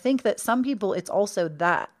is I think that some people, it's also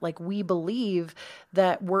that, like, we believe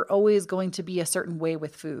that we're always going to be a certain way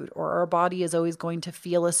with food, or our body is always going to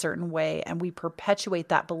feel a certain way. And we perpetuate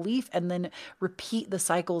that belief and then repeat the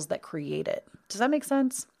cycles that create it. Does that make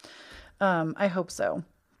sense? I hope so.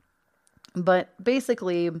 But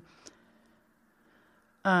basically,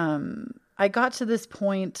 I got to this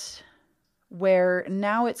point where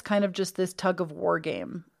now it's kind of just this tug of war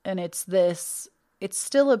game. And it's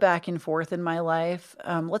still a back and forth in my life.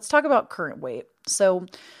 Let's talk about current weight. So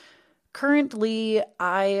currently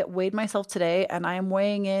I weighed myself today, and I am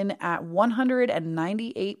weighing in at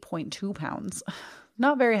 198.2 pounds.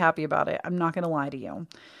 Not very happy about it. I'm not going to lie to you.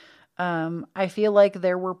 I feel like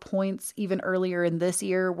there were points even earlier in this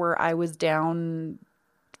year where I was down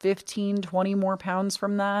 15, 20 more pounds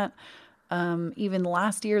from that. Even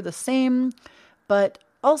last year, the same. But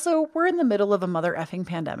also, we're in the middle of a mother effing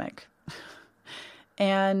pandemic.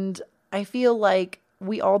 And I feel like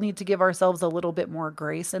we all need to give ourselves a little bit more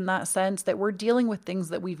grace in that sense, that we're dealing with things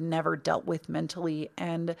that we've never dealt with mentally.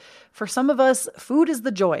 And for some of us, food is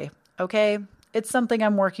the joy, okay? It's something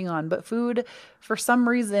I'm working on. But food, for some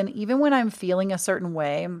reason, even when I'm feeling a certain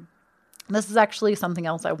way, this is actually something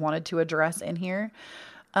else I wanted to address in here.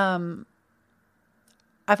 I've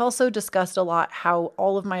also discussed a lot how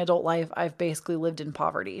all of my adult life, I've basically lived in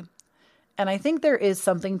poverty. And I think there is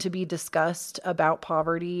something to be discussed about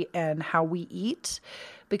poverty and how we eat,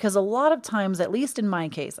 because a lot of times, at least in my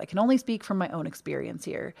case, I can only speak from my own experience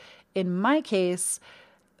here. In my case,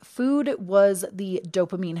 food was the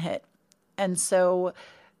dopamine hit. And so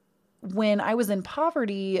when I was in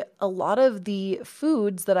poverty, a lot of the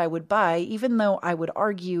foods that I would buy, even though I would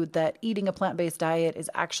argue that eating a plant-based diet is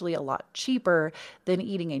actually a lot cheaper than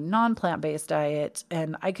eating a non-plant-based diet,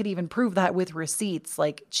 and I could even prove that with receipts,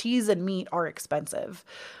 like cheese and meat are expensive.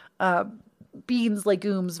 Beans,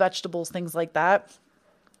 legumes, vegetables, things like that,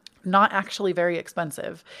 not actually very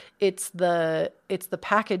expensive. It's the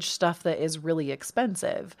packaged stuff that is really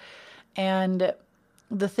expensive. And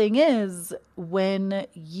the thing is, when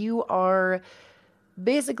you are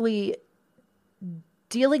basically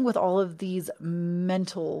dealing with all of these the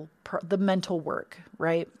mental work,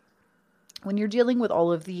 right? When you're dealing with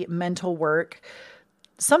all of the mental work,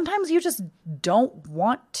 sometimes you just don't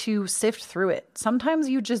want to sift through it. Sometimes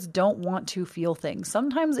you just don't want to feel things.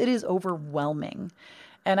 Sometimes it is overwhelming.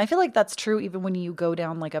 And I feel like that's true even when you go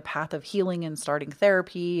down like a path of healing and starting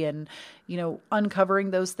therapy and,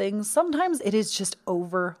 uncovering those things. Sometimes it is just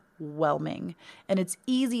overwhelming, and it's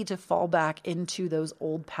easy to fall back into those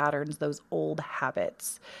old patterns, those old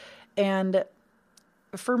habits. And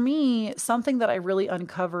for me, something that I really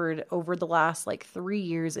uncovered over the last 3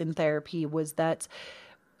 years in therapy was that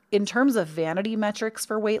in terms of vanity metrics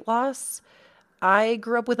for weight loss, I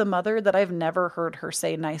grew up with a mother that I've never heard her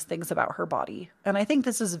say nice things about her body. And I think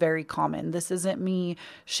this is very common. This isn't me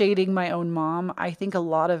shading my own mom. I think a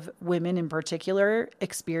lot of women in particular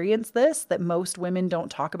experience this, that most women don't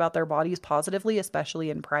talk about their bodies positively, especially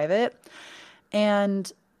in private.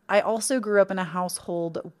 And I also grew up in a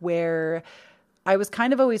household where I was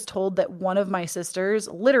kind of always told that one of my sisters,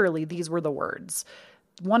 literally these were the words,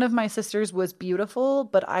 one of my sisters was beautiful,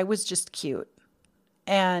 but I was just cute.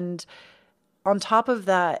 And on top of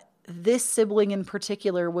that, this sibling in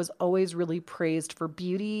particular was always really praised for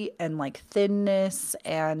beauty and thinness.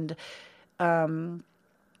 And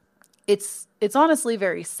it's honestly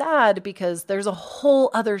very sad, because there's a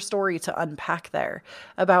whole other story to unpack there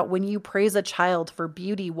about when you praise a child for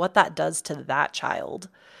beauty, what that does to that child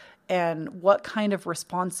and what kind of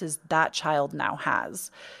responses that child now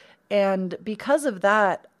has. And because of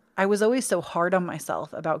that, I was always so hard on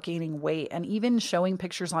myself about gaining weight and even showing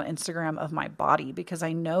pictures on Instagram of my body, because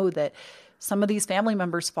I know that some of these family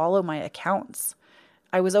members follow my accounts.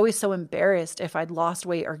 I was always so embarrassed if I'd lost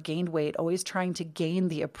weight or gained weight, always trying to gain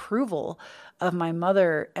the approval of my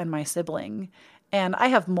mother and my sibling. And I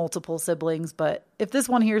have multiple siblings, but if this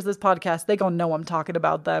one hears this podcast, they gonna know I'm talking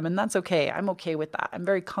about them, and that's okay. I'm okay with that. I'm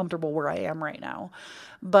very comfortable where I am right now.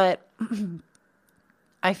 But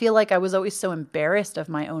I feel like I was always so embarrassed of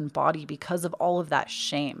my own body because of all of that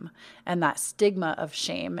shame and that stigma of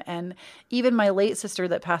shame. And even my late sister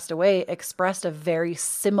that passed away expressed a very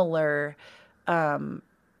similar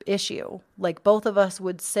issue. Like both of us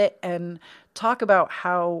would sit and talk about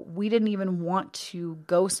how we didn't even want to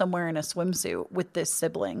go somewhere in a swimsuit with this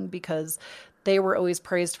sibling because they were always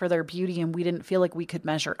praised for their beauty and we didn't feel like we could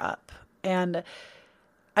measure up. And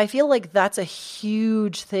I feel like that's a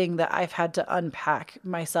huge thing that I've had to unpack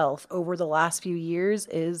myself over the last few years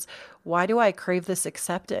is why do I crave this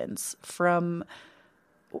acceptance from,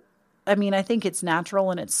 I mean, I think it's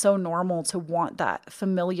natural and it's so normal to want that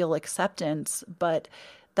familial acceptance, but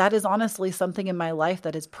that is honestly something in my life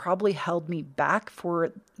that has probably held me back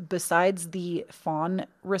for, besides the fawn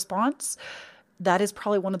response. That is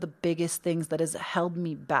probably one of the biggest things that has held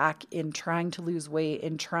me back in trying to lose weight,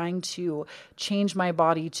 in trying to change my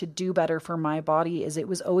body to do better for my body, is it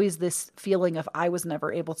was always this feeling of I was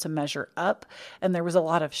never able to measure up, and there was a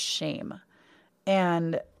lot of shame.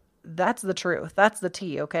 And that's the truth. That's the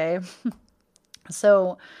tea, okay?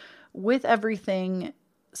 So with everything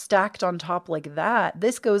stacked on top like that,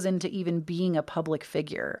 this goes into even being a public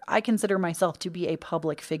figure. I consider myself to be a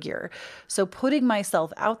public figure. So putting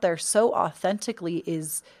myself out there so authentically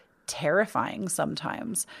is terrifying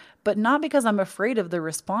sometimes, but not because I'm afraid of the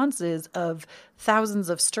responses of thousands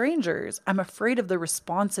of strangers. I'm afraid of the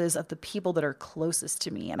responses of the people that are closest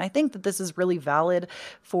to me. And I think that this is really valid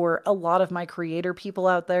for a lot of my creator people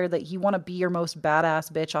out there, that you want to be your most badass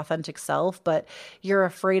bitch authentic self, but you're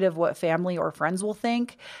afraid of what family or friends will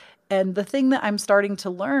think. And the thing that I'm starting to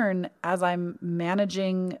learn as I'm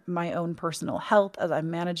managing my own personal health, as I'm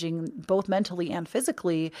managing both mentally and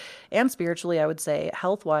physically and spiritually, I would say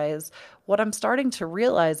health-wise, what I'm starting to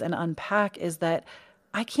realize and unpack is that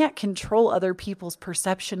I can't control other people's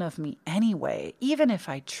perception of me anyway. Even if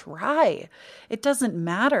I try, it doesn't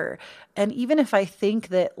matter. And even if I think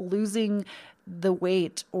that losing the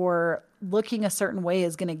weight or looking a certain way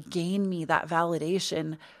is going to gain me that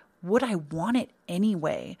validation, would I want it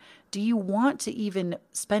anyway? Do you want to even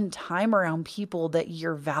spend time around people that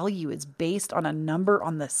your value is based on a number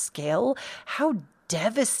on the scale? How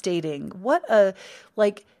devastating.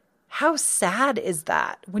 How sad is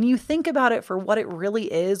that? When you think about it for what it really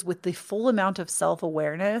is with the full amount of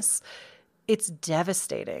self-awareness, it's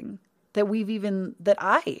devastating that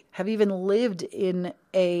I have even lived in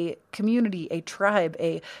a community, a tribe,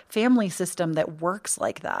 a family system that works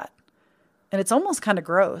like that. And it's almost kind of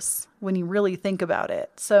gross when you really think about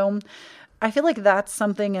it. So I feel like that's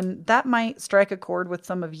something, and that might strike a chord with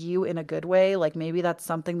some of you in a good way. Like maybe that's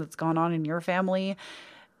something that's gone on in your family.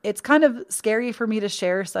 It's kind of scary for me to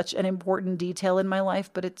share such an important detail in my life,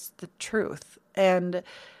 but it's the truth. And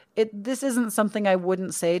this isn't something I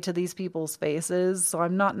wouldn't say to these people's faces. So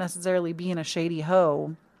I'm not necessarily being a shady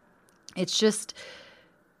hoe. It's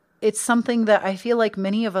something that I feel like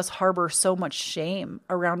many of us harbor so much shame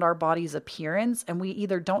around our body's appearance, and we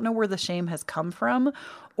either don't know where the shame has come from,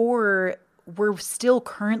 or we're still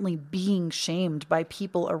currently being shamed by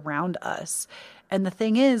people around us. And the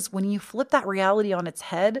thing is, when you flip that reality on its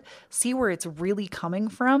head, see where it's really coming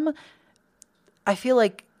from, I feel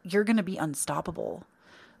like you're going to be unstoppable.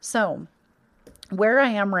 So where I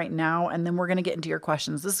am right now, and then we're going to get into your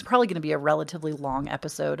questions. This is probably going to be a relatively long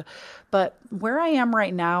episode, but where I am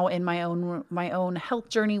right now in my own health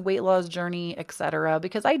journey, weight loss journey, etc.,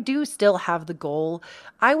 because I do still have the goal.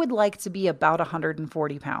 I would like to be about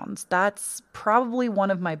 140 pounds. That's probably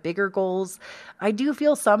one of my bigger goals. I do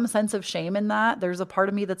feel some sense of shame in that. There's a part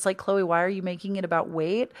of me that's like, Chloe, why are you making it about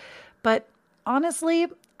weight? But honestly,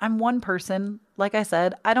 I'm one person. Like I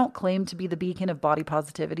said, I don't claim to be the beacon of body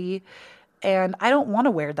positivity. And I don't want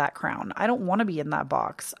to wear that crown. I don't want to be in that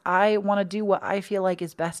box. I want to do what I feel like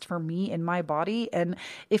is best for me and my body. And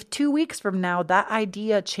if 2 weeks from now that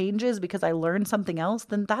idea changes because I learned something else,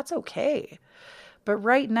 then that's okay. But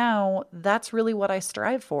right now, that's really what I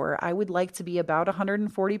strive for. I would like to be about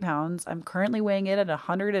 140 pounds. I'm currently weighing it at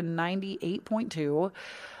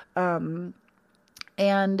 198.2.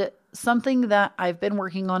 And something that I've been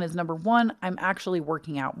working on is, number one, I'm actually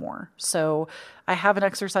working out more. So I have an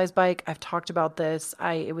exercise bike. I've talked about this.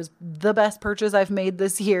 It was the best purchase I've made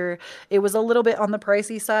this year. It was a little bit on the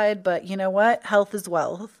pricey side, but you know what? Health is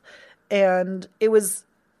wealth. And it's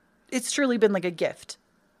truly been like a gift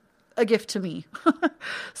to me.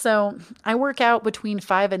 So I work out between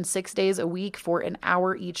 5 and 6 days a week for an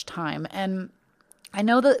hour each time. And I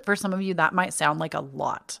know that for some of you, that might sound like a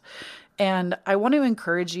lot. And I want to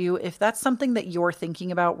encourage you, if that's something that you're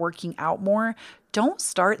thinking about working out more, don't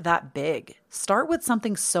start that big. Start with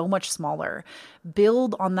something so much smaller.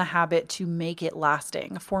 Build on the habit to make it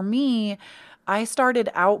lasting. For me, I started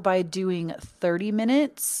out by doing 30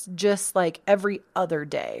 minutes just like every other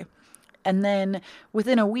day. And then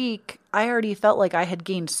within a week, I already felt like I had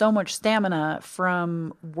gained so much stamina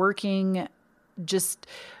from working, just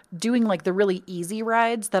doing like the really easy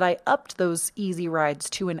rides, that I upped those easy rides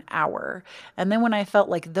to an hour. And then when I felt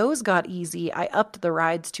like those got easy, I upped the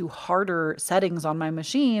rides to harder settings on my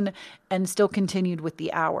machine and still continued with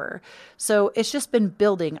the hour. So it's just been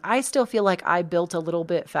building. I still feel like I built a little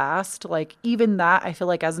bit fast. Like even that, I feel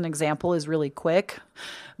like as an example is really quick,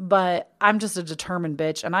 but I'm just a determined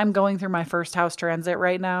bitch, and I'm going through my first house transit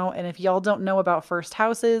right now. And if y'all don't know about first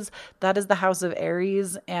houses, that is the house of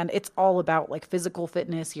Aries, and it's all about like physical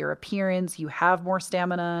fitness, your appearance, you have more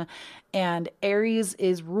stamina. And Aries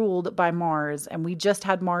is ruled by Mars, and we just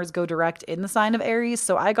had Mars go direct in the sign of Aries.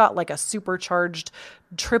 So I got like a supercharged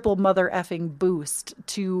triple mother effing boost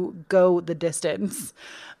to go the distance.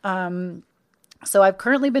 So I've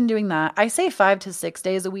currently been doing that. I say 5 to 6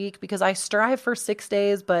 days a week because I strive for 6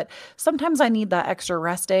 days, but sometimes I need that extra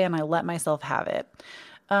rest day and I let myself have it.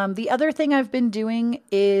 The other thing I've been doing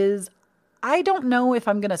is, I don't know if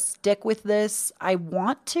I'm going to stick with this. I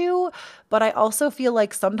want to, but I also feel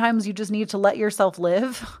like sometimes you just need to let yourself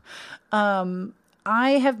live.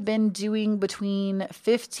 I have been doing between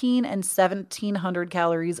 15 and 1700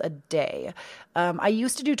 calories a day. I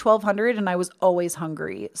used to do 1200 and I was always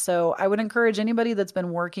hungry. So I would encourage anybody that's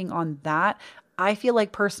been working on that. I feel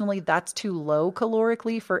like personally that's too low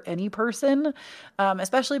calorically for any person,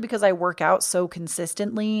 especially because I work out so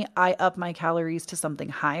consistently. I up my calories to something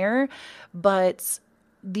higher. But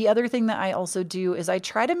the other thing that I also do is I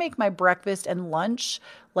try to make my breakfast and lunch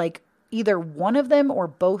like either one of them or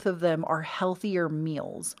both of them are healthier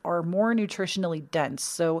meals, are more nutritionally dense.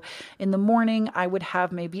 So in the morning, I would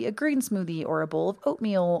have maybe a green smoothie or a bowl of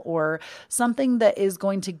oatmeal or something that is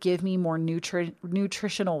going to give me more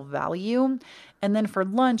nutritional value. And then for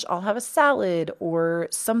lunch, I'll have a salad or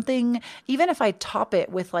something, even if I top it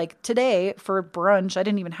with like today for brunch, I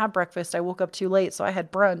didn't even have breakfast. I woke up too late, so I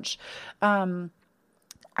had brunch. So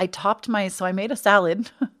I made a salad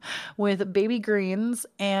with baby greens,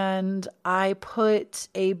 and I put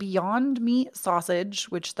a Beyond Meat sausage,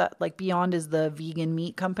 which that like Beyond is the vegan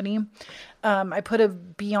meat company. I put a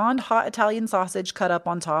Beyond hot Italian sausage cut up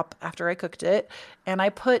on top after I cooked it. And I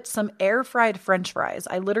put some air fried French fries.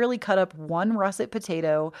 I literally cut up one russet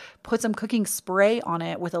potato, put some cooking spray on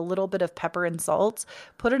it with a little bit of pepper and salt,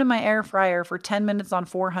 put it in my air fryer for 10 minutes on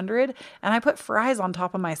 400, and I put fries on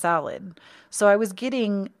top of my salad. So I was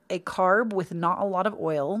getting a carb with not a lot of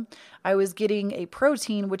oil. I was getting a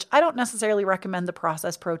protein, which I don't necessarily recommend the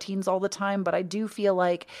processed proteins all the time, but I do feel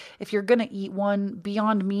like if you're going to eat one,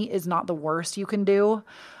 Beyond Meat is not the worst you can do.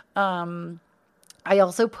 I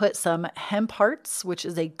also put some hemp hearts, which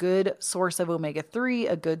is a good source of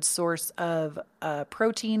omega-3, a good source of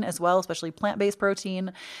protein as well, especially plant-based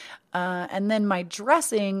protein. And then my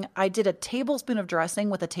dressing, I did a tablespoon of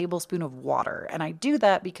dressing with a tablespoon of water. And I do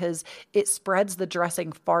that because it spreads the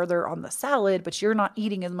dressing farther on the salad, but you're not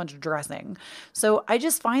eating as much dressing. So I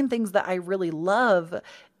just find things that I really love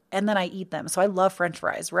and then I eat them. So I love French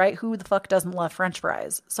fries, right? Who the fuck doesn't love French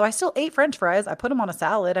fries? So I still ate French fries. I put them on a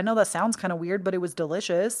salad. I know that sounds kind of weird, but it was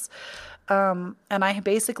delicious. And I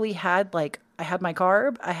basically had I had my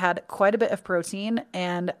carb, I had quite a bit of protein,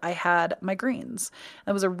 and I had my greens.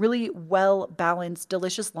 It was a really well-balanced,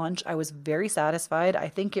 delicious lunch. I was very satisfied. I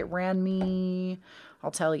think it ran me,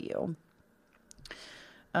 I'll tell you,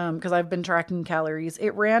 because I've been tracking calories. It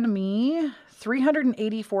ran me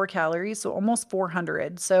 384 calories, so almost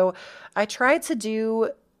 400. So I tried to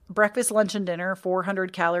do breakfast, lunch, and dinner,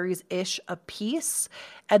 400 calories-ish a piece.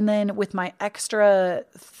 And then with my extra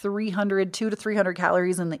 200 to 300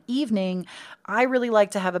 calories in the evening, I really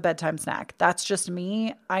like to have a bedtime snack. That's just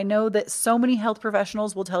me. I know that so many health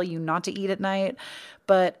professionals will tell you not to eat at night,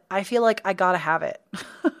 but I feel like I gotta have it.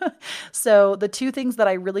 So the two things that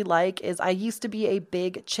I really like is I used to be a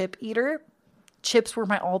big chip eater. Chips were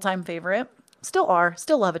my all-time favorite. Still are.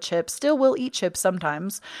 Still love a chip. Still will eat chips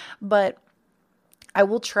sometimes. But I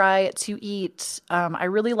will try to eat, I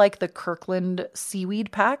really like the Kirkland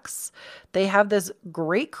seaweed packs. They have this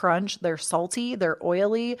great crunch. They're salty. They're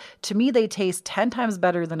oily. To me, they taste 10 times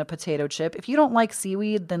better than a potato chip. If you don't like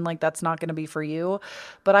seaweed, then that's not going to be for you.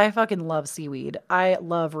 But I fucking love seaweed. I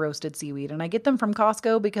love roasted seaweed. And I get them from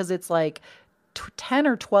Costco because it's 10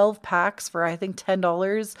 or 12 packs for I think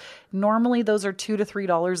 $10. Normally those are $2 to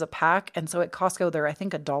 $3 a pack, and so at Costco they're I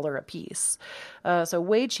think $1 a piece. So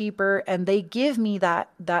way cheaper, and they give me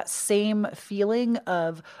that same feeling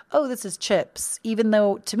of, oh, this is chips, even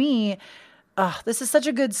though to me, this is such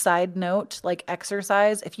a good side note, like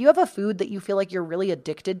exercise. If you have a food that you feel like you're really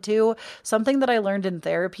addicted to, something that I learned in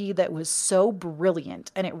therapy that was so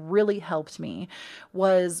brilliant and it really helped me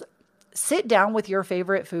was sit down with your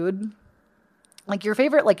favorite food, like your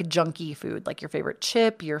favorite like junky food, like your favorite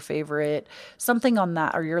chip, your favorite something on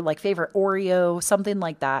that, or your like favorite Oreo, something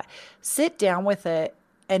like that. Sit down with it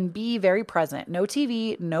and be very present. No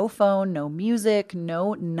TV, no phone, no music,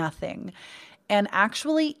 no nothing. And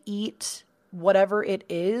actually eat whatever it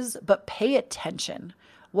is, but pay attention.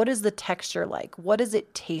 What is the texture like? What does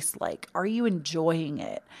it taste like? Are you enjoying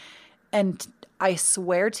it? And I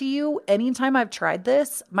swear to you, anytime I've tried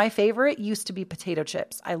this, my favorite used to be potato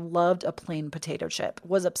chips. I loved a plain potato chip,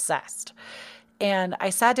 was obsessed. And I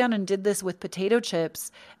sat down and did this with potato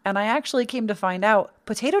chips, and I actually came to find out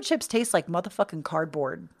potato chips taste like motherfucking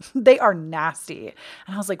cardboard. They are nasty.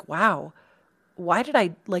 And I was like, wow, why did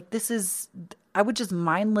I like I would just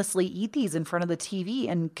mindlessly eat these in front of the TV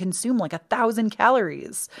and consume like 1,000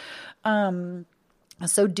 calories.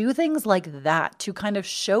 So do things like that to kind of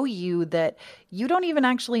show you that you don't even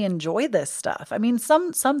actually enjoy this stuff. I mean,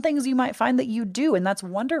 some things you might find that you do, and that's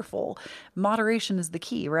wonderful. Moderation is the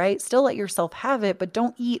key, right? Still let yourself have it, but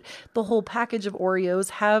don't eat the whole package of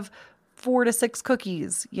Oreos. Have 4 to 6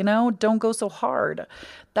 cookies, don't go so hard.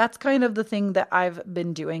 That's kind of the thing that I've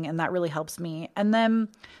been doing, and that really helps me. And then,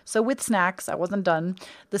 so with snacks, I wasn't done.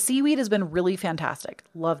 The seaweed has been really fantastic.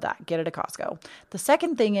 Love that. Get it at Costco. The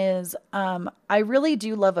second thing is, I really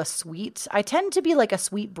do love a sweet. I tend to be like a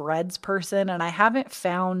sweet breads person, and I haven't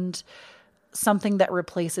found something that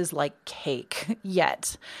replaces like cake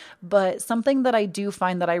yet, but something that I do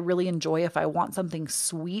find that I really enjoy if I want something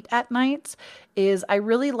sweet at night is I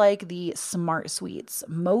really like the Smart Sweets.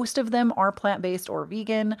 Most of them are plant-based or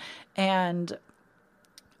vegan, and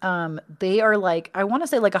they are like, I want to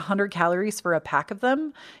say like 100 calories for a pack of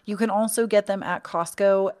them. You can also get them at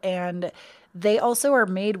Costco, and they also are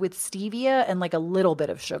made with stevia and like a little bit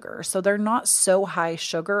of sugar. So they're not so high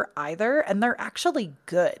sugar either. And they're actually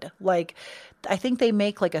good. Like, I think they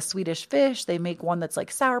make like a Swedish Fish. They make one that's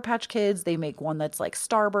like Sour Patch Kids. They make one that's like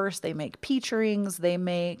Starburst. They make peach rings. They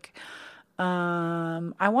make,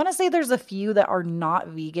 I want to say there's a few that are not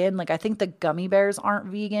vegan. Like I think the gummy bears aren't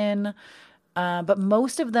vegan, but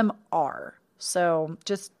most of them are. So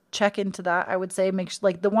just check into that. I would say make sure,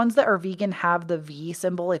 like the ones that are vegan have the V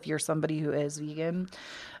symbol if you're somebody who is vegan.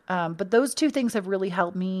 But those two things have really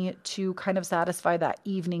helped me to kind of satisfy that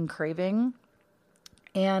evening craving.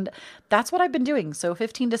 And that's what I've been doing. So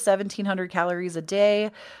 15 to 1700 calories a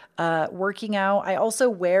day, working out. I also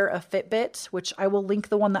wear a Fitbit, which I will link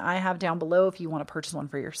the one that I have down below if you want to purchase one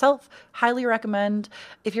for yourself. Highly recommend.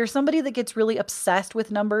 If you're somebody that gets really obsessed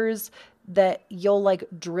with numbers, that you'll like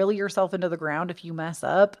drill yourself into the ground if you mess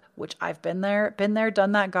up, which I've been there,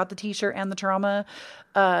 done that, got the t-shirt and the trauma.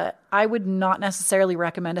 I would not necessarily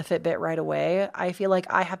recommend a Fitbit right away. I feel like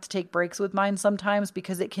I have to take breaks with mine sometimes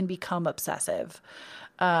because it can become obsessive.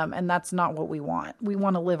 And that's not what we want. We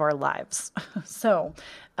want to live our lives. So,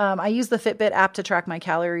 I use the Fitbit app to track my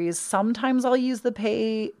calories. Sometimes I'll use the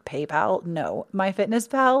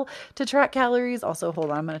MyFitnessPal to track calories. Also,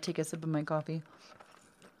 hold on, I'm going to take a sip of my coffee.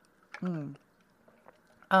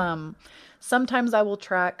 Sometimes I will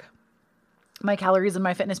track my calories in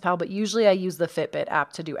MyFitnessPal, but usually I use the Fitbit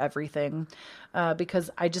app to do everything, because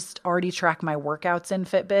I just already track my workouts in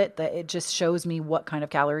Fitbit, that it just shows me what kind of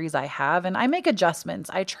calories I have, and I make adjustments.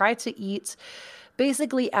 I try to eat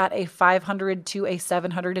basically at a 500 to a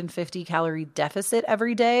 750 calorie deficit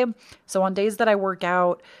every day. So on days that I work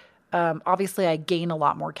out, obviously I gain a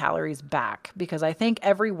lot more calories back because I think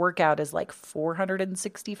every workout is like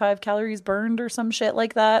 465 calories burned or some shit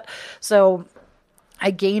like that. So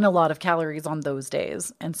I gain a lot of calories on those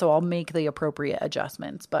days. And so I'll make the appropriate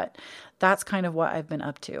adjustments, but that's kind of what I've been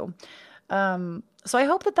up to. So I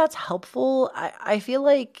hope that that's helpful. I feel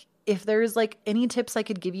like if there's like any tips I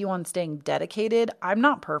could give you on staying dedicated, I'm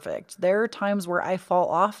not perfect. There are times where I fall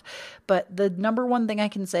off, but the number one thing I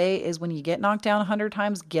can say is when you get knocked down 100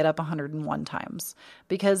 times, get up 101 times,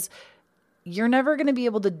 because you're never going to be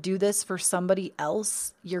able to do this for somebody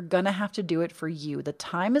else. You're going to have to do it for you. The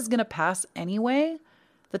time is going to pass anyway.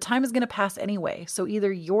 So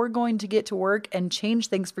either you're going to get to work and change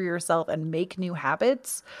things for yourself and make new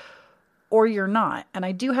habits, or you're not. And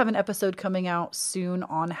I do have an episode coming out soon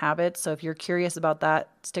on habits. So if you're curious about that,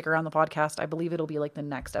 stick around the podcast. I believe it'll be like the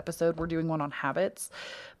next episode. We're doing one on habits.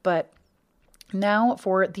 But Now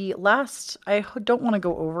for the last, I don't want to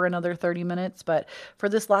go over another 30 minutes, but for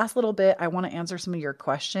this last little bit, I want to answer some of your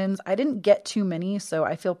questions. I didn't get too many, so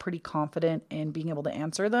I feel pretty confident in being able to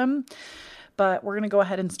answer them. But we're going to go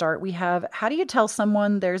ahead and start. We have, how do you tell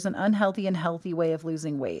someone there's an unhealthy and healthy way of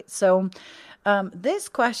losing weight? So this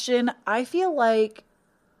question, I feel like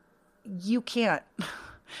you can't,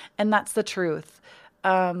 and that's the truth.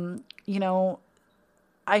 You know,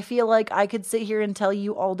 I feel like I could sit here and tell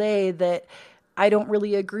you all day that I don't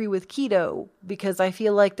really agree with keto because I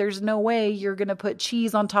feel like there's no way you're going to put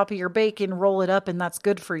cheese on top of your bacon, roll it up, and that's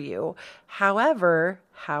good for you. However,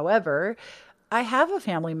 I have a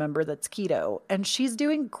family member that's keto and she's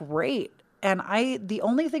doing great. And the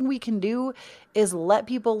only thing we can do is let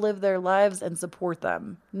people live their lives and support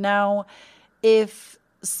them. Now, if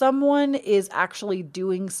someone is actually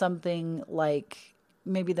doing something like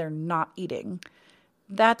maybe they're not eating,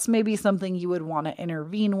 that's maybe something you would want to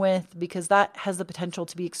intervene with because that has the potential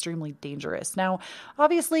to be extremely dangerous. Now,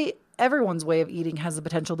 obviously, everyone's way of eating has the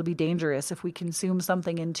potential to be dangerous if we consume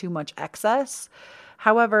something in too much excess.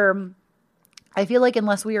 However, I feel like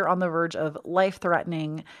unless we are on the verge of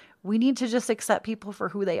life-threatening, we need to just accept people for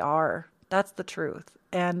who they are. That's the truth.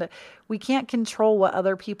 And we can't control what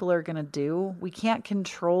other people are going to do. We can't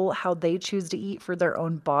control how they choose to eat for their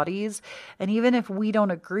own bodies. And even if we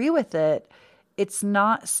don't agree with it, it's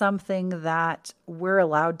not something that we're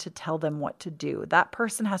allowed to tell them what to do. That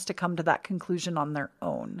person has to come to that conclusion on their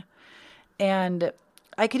own. And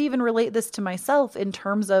I could even relate this to myself in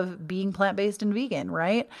terms of being plant-based and vegan,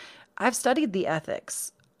 right? I've studied the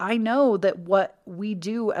ethics. I know that what we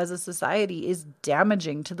do as a society is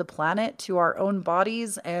damaging to the planet, to our own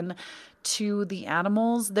bodies, and to the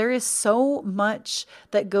animals. There is so much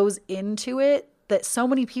that goes into it that so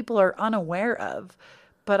many people are unaware of.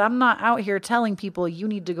 But I'm not out here telling people you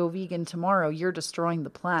need to go vegan tomorrow. You're destroying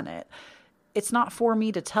the planet. It's not for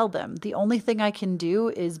me to tell them. The only thing I can do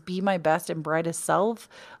is be my best and brightest self,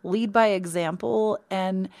 lead by example,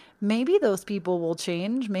 and maybe those people will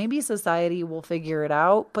change. Maybe society will figure it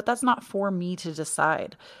out, but that's not for me to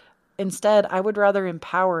decide. Instead, I would rather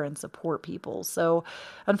empower and support people. So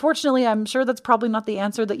unfortunately, I'm sure that's probably not the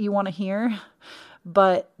answer that you want to hear.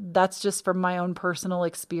 But that's just from my own personal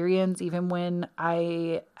experience, even when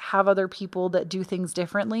I have other people that do things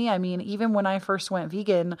differently. I mean, even when I first went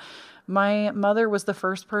vegan, my mother was the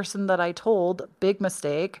first person that I told, big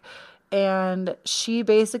mistake. And she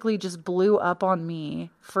basically just blew up on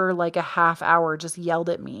me for like a half hour, just yelled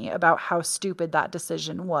at me about how stupid that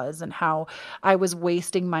decision was and how I was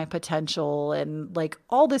wasting my potential and like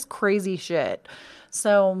all this crazy shit.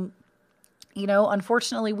 So, you know,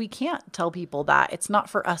 unfortunately, we can't tell people that. It's not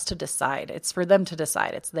for us to decide. It's for them to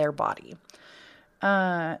decide. It's their body.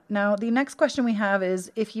 Now, the next question we have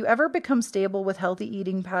is, if you ever become stable with healthy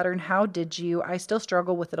eating pattern, how did you? I still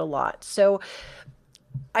struggle with it a lot. So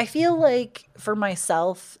I feel like for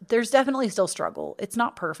myself, there's definitely still struggle. It's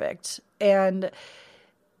not perfect. And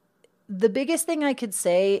the biggest thing I could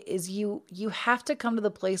say is you have to come to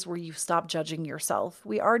the place where you stop judging yourself.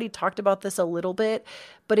 We already talked about this a little bit,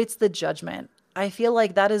 but it's the judgment. I feel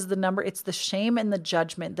like that is the number. It's the shame and the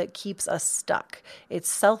judgment that keeps us stuck. It's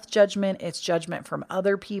self-judgment. It's judgment from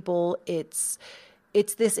other people. It's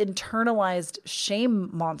this internalized shame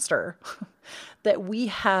monster that we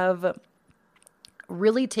have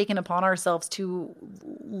really taken upon ourselves to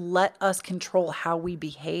let us control how we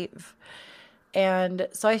behave. And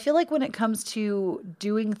so I feel like when it comes to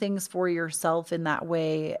doing things for yourself in that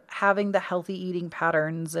way, having the healthy eating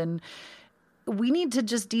patterns, and we need to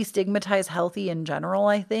just destigmatize healthy in general,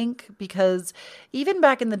 I think, because even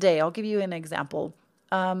back in the day, I'll give you an example.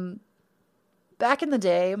 Back in the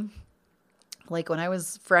day, like when I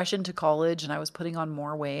was fresh into college and I was putting on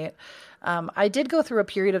more weight, I did go through a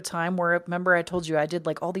period of time where, remember I told you I did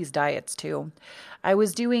like all these diets too. I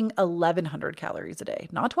was doing 1,100 calories a day,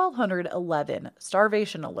 not 1,200, 11.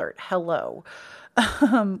 Starvation alert. Hello.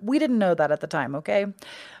 We didn't know that at the time, okay?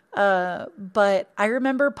 But I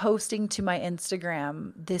remember posting to my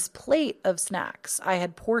Instagram this plate of snacks. I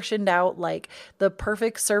had portioned out like the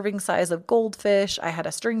perfect serving size of goldfish. I had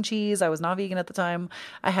a string cheese. I was not vegan at the time.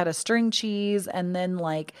 I had a string cheese and then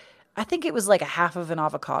like, I think it was like a half of an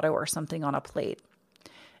avocado or something on a plate.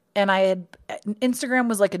 And Instagram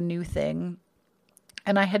was like a new thing.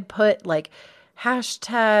 And I had put like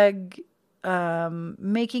hashtag,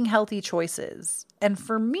 making healthy choices. And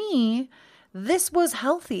for me, this was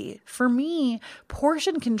healthy. For me,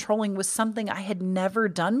 portion controlling was something I had never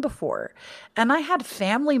done before. And I had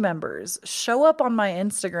family members show up on my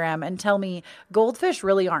Instagram and tell me goldfish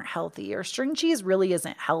really aren't healthy or string cheese really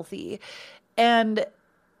isn't healthy. And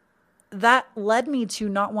that led me to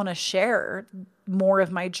not want to share more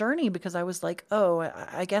of my journey because I was like, oh,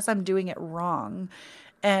 I guess I'm doing it wrong.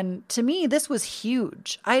 And to me, this was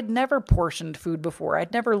huge. I had never portioned food before.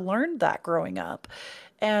 I'd never learned that growing up.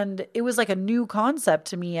 And it was like a new concept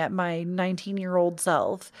to me at my 19-year-old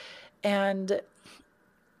self. And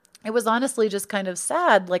it was honestly just kind of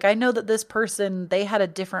sad. Like, I know that this person, they had a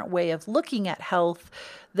different way of looking at health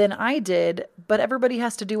than I did, but everybody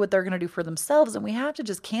has to do what they're going to do for themselves. And we have to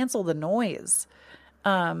just cancel the noise.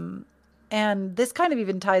 And this kind of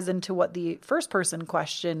even ties into what the first person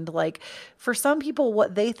questioned. Like, for some people,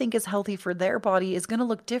 what they think is healthy for their body is going to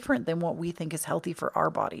look different than what we think is healthy for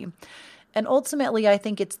our body. And ultimately, I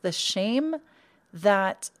think it's the shame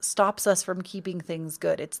that stops us from keeping things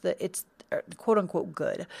good. It's quote unquote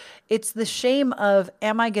good. It's the shame of,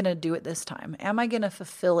 am I going to do it this time? Am I going to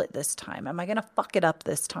fulfill it this time? Am I going to fuck it up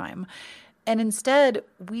this time? And instead,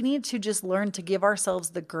 we need to just learn to give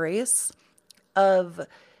ourselves the grace of,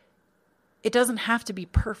 it doesn't have to be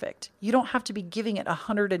perfect. You don't have to be giving it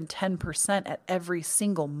 110% at every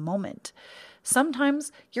single moment.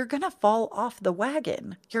 Sometimes you're going to fall off the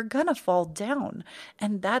wagon. You're going to fall down,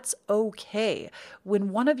 and that's okay.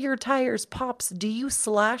 When one of your tires pops, do you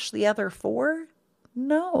slash the other four?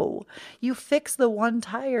 No. You fix the one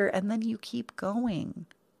tire and then you keep going,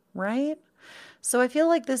 right? So I feel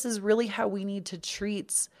like this is really how we need to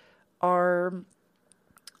treat our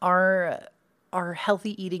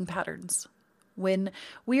healthy eating patterns. When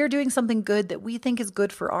we are doing something good that we think is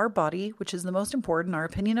good for our body, which is the most important, our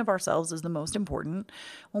opinion of ourselves is the most important.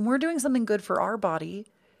 When we're doing something good for our body,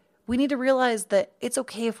 we need to realize that it's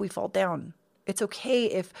okay if we fall down. It's okay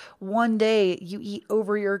if one day you eat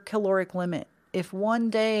over your caloric limit. If one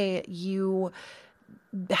day you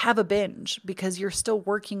have a binge because you're still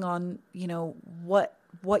working on,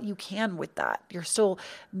 what you can with that. You're still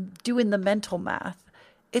doing the mental math.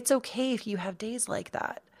 It's okay if you have days like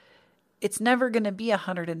that. It's never going to be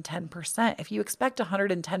 110%. If you expect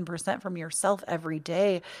 110% from yourself every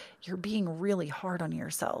day, you're being really hard on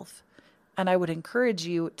yourself. And I would encourage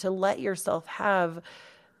you to let yourself have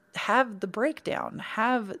the breakdown,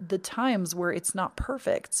 have the times where it's not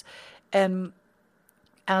perfect. And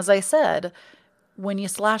as I said, when you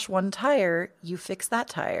slash one tire, you fix that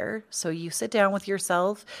tire. So you sit down with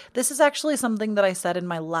yourself. This is actually something that I said in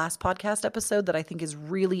my last podcast episode that I think is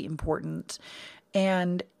really important.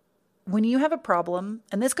 And when you have a problem,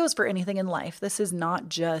 and this goes for anything in life, this is not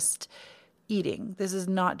just eating. This is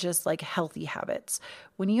not just like healthy habits.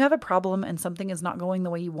 When you have a problem and something is not going the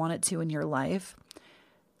way you want it to in your life,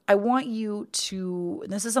 I want you to,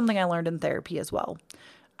 and this is something I learned in therapy as well,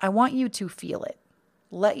 I want you to feel it.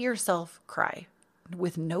 Let yourself cry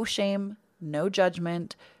with no shame, no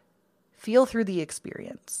judgment. Feel through the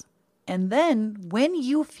experience. And then when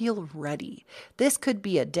you feel ready, this could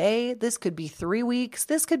be a day, this could be 3 weeks,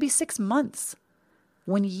 this could be 6 months.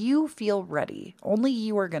 When you feel ready, only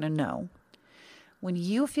you are going to know. When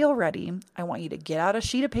you feel ready, I want you to get out a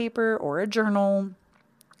sheet of paper or a journal,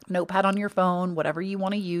 notepad on your phone, whatever you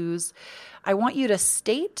want to use. I want you to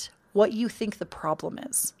state what you think the problem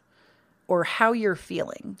is or how you're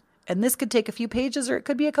feeling. And this could take a few pages or it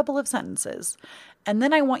could be a couple of sentences. And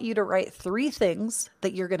then I want you to write 3 things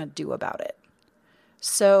that you're going to do about it.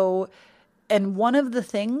 So, and one of the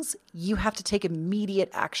things you have to take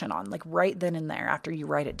immediate action on, like right then and there after you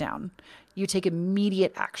write it down. You take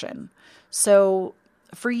immediate action. So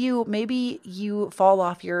for you, maybe you fall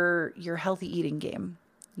off your healthy eating game.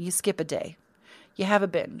 You skip a day. You have a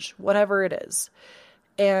binge, whatever it is.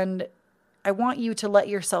 And I want you to let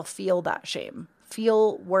yourself feel that shame.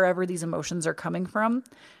 Feel wherever these emotions are coming from.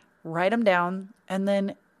 Write them down. And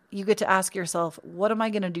then you get to ask yourself, what am I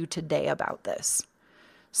going to do today about this?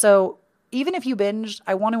 So even if you binged,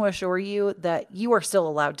 I want to assure you that you are still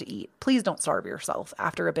allowed to eat. Please don't starve yourself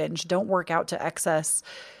after a binge. Don't work out to excess.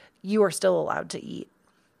 You are still allowed to eat.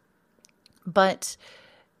 But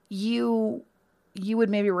you would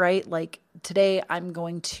maybe write like, today I'm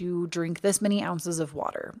going to drink this many ounces of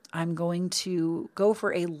water. I'm going to go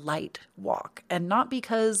for a light walk. And not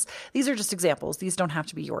because, these are just examples. These don't have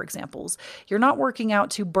to be your examples. You're not working out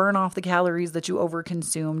to burn off the calories that you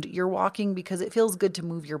overconsumed. You're walking because it feels good to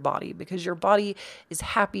move your body, because your body is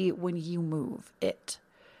happy when you move it.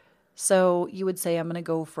 So you would say, I'm going to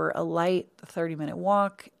go for a light 30-minute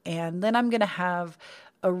walk, and then I'm going to have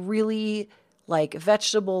a really like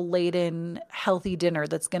vegetable-laden, healthy dinner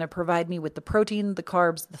that's going to provide me with the protein, the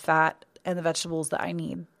carbs, the fat, and the vegetables that I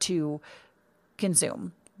need to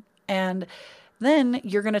consume. And then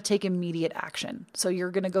you're going to take immediate action. So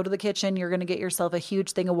you're going to go to the kitchen, you're going to get yourself a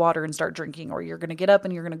huge thing of water and start drinking, or you're going to get up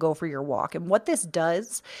and you're going to go for your walk. And what this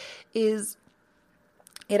does is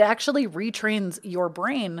it actually retrains your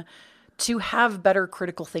brain to have better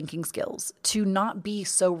critical thinking skills, to not be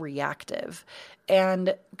so reactive.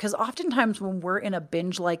 And because oftentimes when we're in a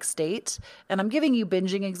binge-like state, and I'm giving you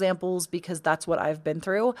binging examples because that's what I've been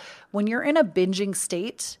through, when you're in a binging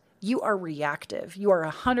state, you are reactive. You are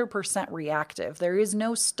 100% reactive. There is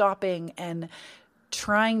no stopping and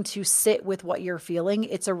trying to sit with what you're feeling.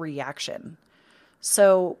 It's a reaction.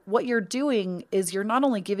 So what you're doing is you're not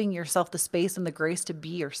only giving yourself the space and the grace to be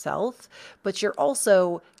yourself, but you're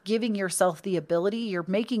also giving yourself the ability, you're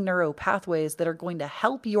making neural pathways that are going to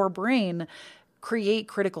help your brain create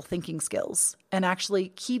critical thinking skills and actually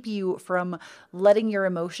keep you from letting your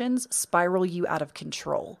emotions spiral you out of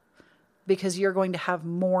control, because you're going to have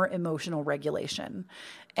more emotional regulation.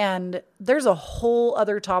 And there's a whole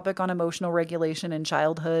other topic on emotional regulation in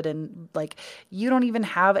childhood. And like, you don't even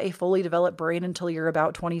have a fully developed brain until you're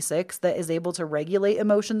about 26 that is able to regulate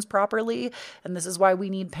emotions properly. And this is why we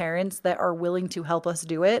need parents that are willing to help us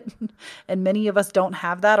do it. And many of us don't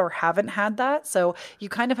have that or haven't had that. So you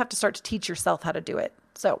kind of have to start to teach yourself how to do it.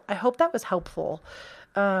 So I hope that was helpful.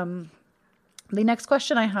 The next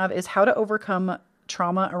question I have is how to overcome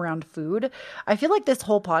trauma around food. I feel like this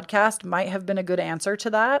whole podcast might have been a good answer to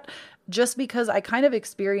that, just because I kind of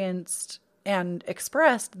experienced and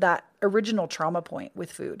expressed that original trauma point with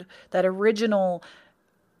food, that original,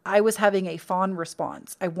 I was having a fawn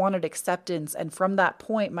response. I wanted acceptance. And from that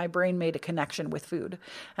point, my brain made a connection with food.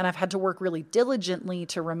 And I've had to work really diligently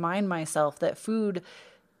to remind myself that food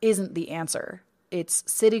isn't the answer. It's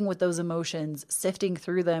sitting with those emotions, sifting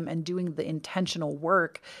through them, and doing the intentional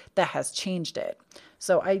work that has changed it.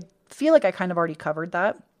 So I feel like I kind of already covered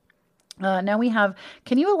that. Now we have,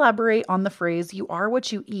 can you elaborate on the phrase, you are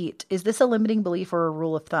what you eat? Is this a limiting belief or a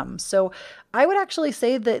rule of thumb? So I would actually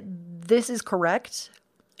say that this is correct.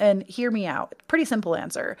 And hear me out. Pretty simple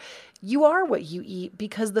answer. You are what you eat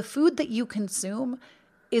because the food that you consume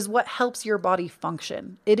is what helps your body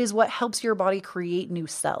function. It is what helps your body create new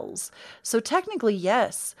cells. So technically,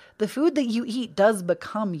 yes, the food that you eat does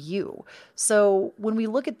become you. So when we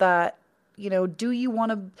look at that, do you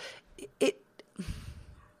want to,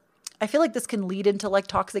 I feel like this can lead into like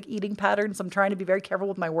toxic eating patterns. I'm trying to be very careful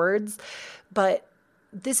with my words, but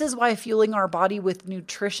this is why fueling our body with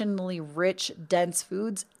nutritionally rich, dense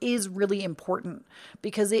foods is really important,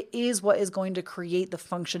 because it is what is going to create the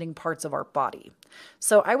functioning parts of our body.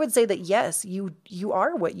 So I would say that yes, you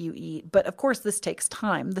are what you eat, but of course this takes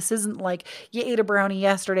time. This isn't like you ate a brownie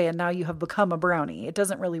yesterday and now you have become a brownie. It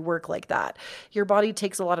doesn't really work like that. Your body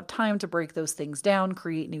takes a lot of time to break those things down,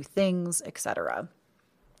 create new things, etc.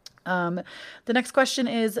 The next question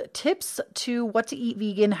is tips to what to eat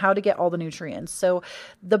vegan, how to get all the nutrients. So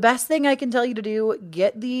the best thing I can tell you to do,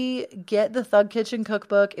 get the Thug Kitchen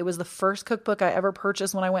cookbook. It was the first cookbook I ever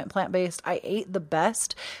purchased when I went plant-based. I ate the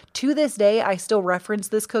best. To this day, I still reference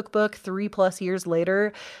this cookbook 3+ years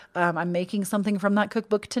later. I'm making something from that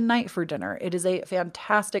cookbook tonight for dinner. It is a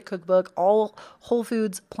fantastic cookbook, all whole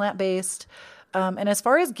foods, plant-based. And as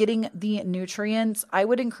far as getting the nutrients, I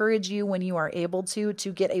would encourage you, when you are able to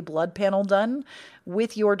get a blood panel done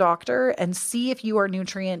with your doctor and see if you are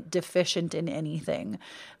nutrient deficient in anything.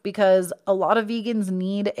 Because a lot of vegans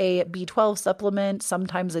need a B12 supplement,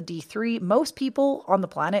 sometimes a D3. Most people on the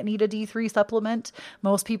planet need a D3 supplement.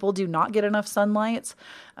 Most people do not get enough sunlight.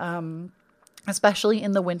 Especially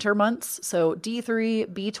in the winter months. So D3,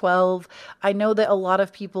 B12. I know that a lot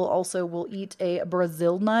of people also will eat a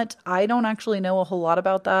Brazil nut. I don't actually know a whole lot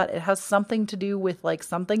about that. It has something to do with like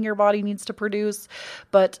something your body needs to produce.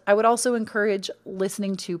 But I would also encourage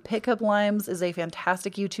listening to Pickup Limes is a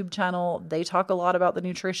fantastic YouTube channel. They talk a lot about the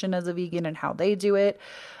nutrition as a vegan and how they do it.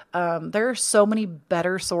 There are so many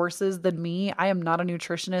better sources than me. I am not a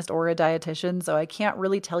nutritionist or a dietitian, so I can't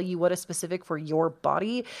really tell you what is specific for your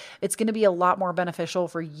body. It's going to be a lot more beneficial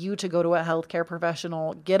for you to go to a healthcare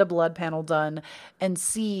professional, get a blood panel done, and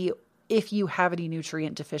see if you have any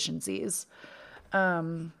nutrient deficiencies.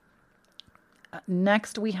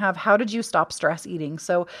 Next, we have, how did you stop stress eating?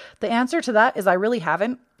 So the answer to that is I really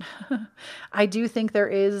haven't. I do think there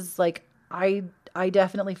is I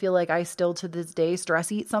definitely feel like I still to this day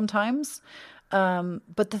stress eat sometimes.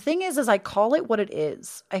 But the thing is I call it what it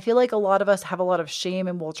is. I feel like a lot of us have a lot of shame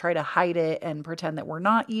and we'll try to hide it and pretend that we're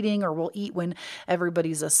not eating, or we'll eat when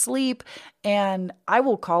everybody's asleep. And I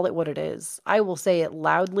will call it what it is. I will say it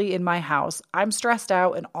loudly in my house. I'm stressed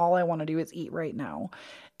out and all I want to do is eat right now.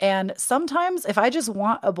 And sometimes if I just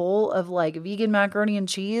want a bowl of like vegan macaroni and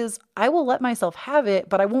cheese, I will let myself have it,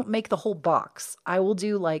 but I won't make the whole box. I will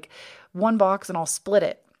do like one box and I'll split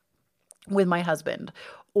it with my husband.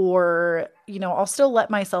 Or, I'll still let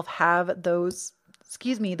myself have those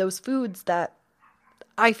foods that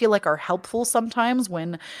I feel like are helpful sometimes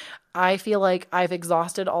when I feel like I've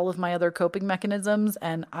exhausted all of my other coping mechanisms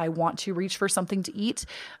and I want to reach for something to eat.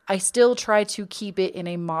 I still try to keep it in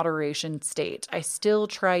a moderation state. I still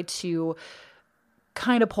try to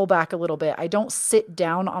kind of pull back a little bit. I don't sit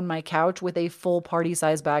down on my couch with a full party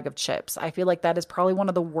size bag of chips. I feel like that is probably one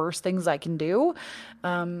of the worst things I can do.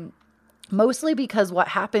 Mostly because what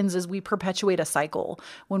happens is we perpetuate a cycle.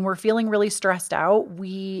 When we're feeling really stressed out,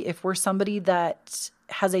 if we're somebody that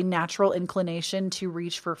has a natural inclination to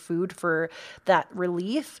reach for food for that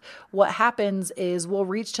relief, what happens is we'll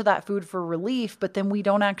reach to that food for relief, but then we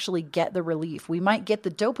don't actually get the relief. We might get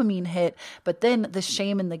the dopamine hit, but then the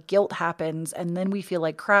shame and the guilt happens, and then we feel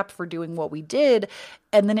like crap for doing what we did,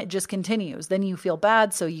 and then it just continues. Then you feel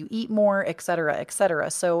bad, so you eat more, et cetera, et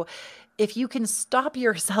cetera. So if you can stop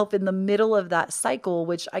yourself in the middle of that cycle,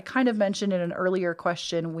 which I kind of mentioned in an earlier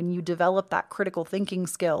question, when you develop that critical thinking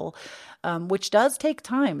skill, which does take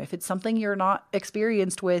time. If it's something you're not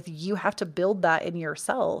experienced with, you have to build that in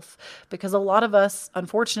yourself, because a lot of us,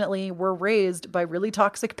 unfortunately, were raised by really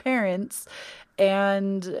toxic parents,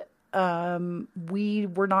 and we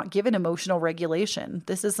were not given emotional regulation.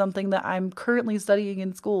 This is something that I'm currently studying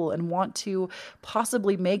in school and want to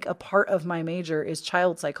possibly make a part of my major is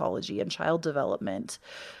child psychology and child development,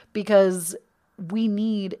 because we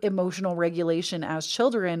need emotional regulation as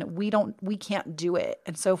children. We can't do it.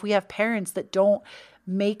 And so if we have parents that don't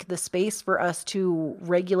make the space for us to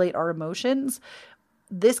regulate our emotions,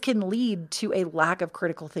 this can lead to a lack of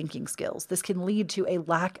critical thinking skills. This can lead to a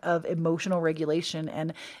lack of emotional regulation,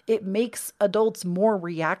 and it makes adults more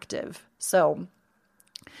reactive. So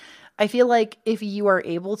I feel like if you are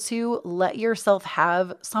able to let yourself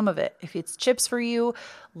have some of it, if it's chips for you,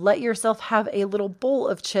 let yourself have a little bowl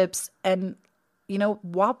of chips and,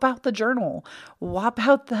 whop out the journal, whop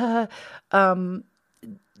out the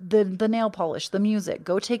nail polish, the music,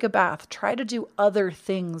 go take a bath, try to do other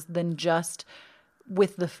things than just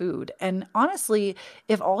with the food. And honestly,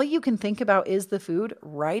 if all you can think about is the food,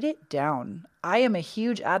 write it down. I am a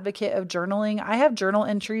huge advocate of journaling. I have journal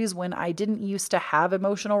entries when I didn't used to have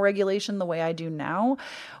emotional regulation the way I do now,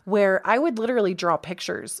 where I would literally draw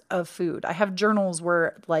pictures of food. I have journals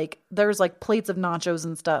where there's plates of nachos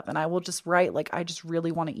and stuff, and I will just write I just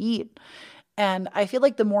really want to eat. And I feel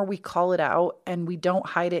like the more we call it out and we don't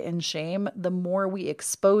hide it in shame, the more we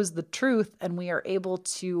expose the truth, and we are able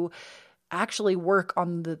to actually work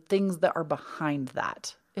on the things that are behind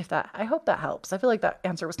that. I hope that helps. I feel like that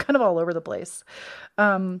answer was kind of all over the place.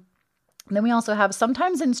 Then we also have,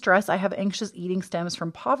 sometimes in stress, I have anxious eating stems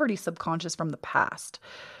from poverty subconscious from the past.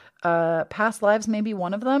 Past lives may be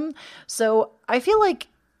one of them. So I feel like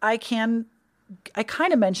I kind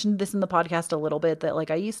of mentioned this in the podcast a little bit, that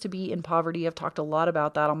I used to be in poverty. I've talked a lot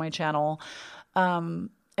about that on my channel.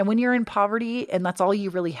 And when you're in poverty and that's all you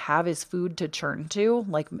really have is food to churn to,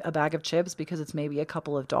 like a bag of chips, because it's maybe a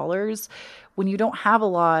couple of dollars, when you don't have a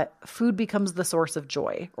lot, food becomes the source of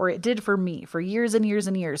joy, or it did for me. For years and years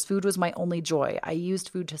and years, food was my only joy. I used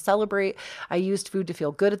food to celebrate. I used food to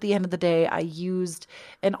feel good at the end of the day.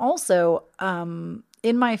 And also,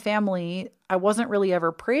 in my family, I wasn't really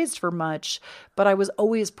ever praised for much, but I was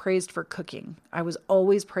always praised for cooking. I was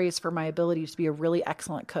always praised for my ability to be a really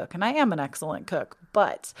excellent cook. And I am an excellent cook,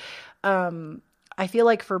 but I feel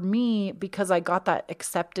like for me, because I got that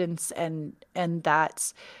acceptance and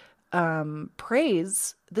that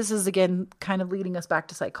praise, this is again kind of leading us back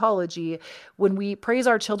to psychology. When we praise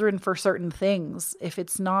our children for certain things, if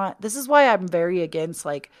it's not, this is why I'm very against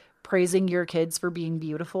praising your kids for being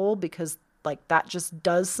beautiful, because that just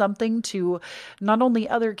does something to not only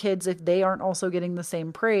other kids if they aren't also getting the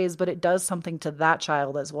same praise, but it does something to that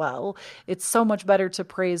child as well. It's so much better to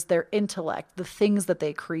praise their intellect, the things that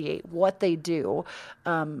they create, what they do.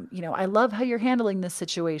 I love how you're handling this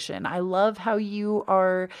situation. I love how you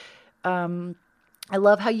are, I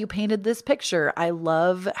love how you painted this picture. I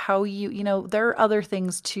love how there are other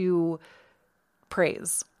things to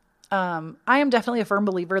praise. I am definitely a firm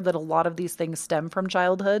believer that a lot of these things stem from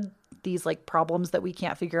childhood, these problems that we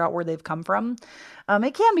can't figure out where they've come from.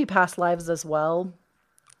 It can be past lives as well.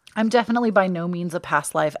 I'm definitely by no means a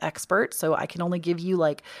past life expert, so I can only give you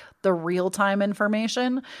the real time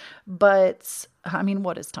information, but I mean,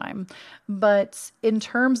 what is time? But in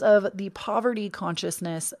terms of the poverty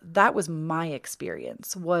consciousness, that was my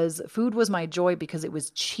experience. Food was my joy because it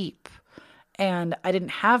was cheap. And I didn't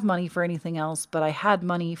have money for anything else, but I had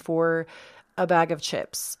money for a bag of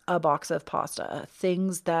chips, a box of pasta,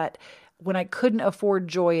 things that when I couldn't afford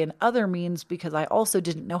joy in other means, because I also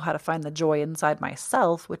didn't know how to find the joy inside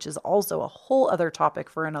myself, which is also a whole other topic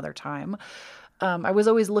for another time. I was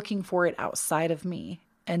always looking for it outside of me.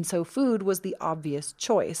 And so food was the obvious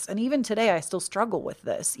choice. And even today, I still struggle with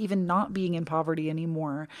this, even not being in poverty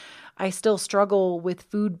anymore. I still struggle with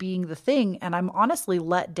food being the thing. And I'm honestly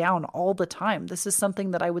let down all the time. This is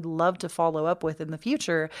something that I would love to follow up with in the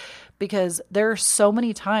future, because there are so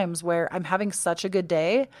many times where I'm having such a good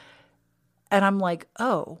day and I'm like,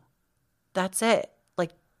 oh, that's it.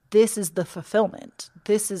 Like, this is the fulfillment.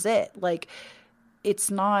 This is it. Like,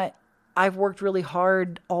 it's not, I've worked really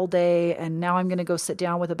hard all day and now I'm going to go sit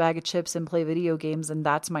down with a bag of chips and play video games and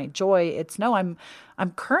that's my joy. It's no, I'm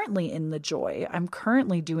currently in the joy. I'm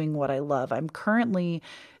currently doing what I love. I'm currently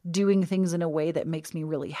doing things in a way that makes me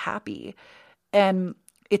really happy. And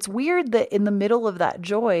it's weird that in the middle of that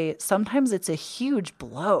joy, sometimes it's a huge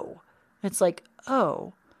blow. It's like,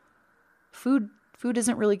 oh, food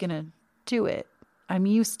isn't really going to do it. I'm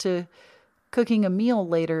used to cooking a meal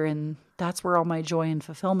later and that's where all my joy and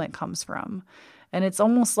fulfillment comes from. And it's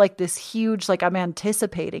almost like this huge, like I'm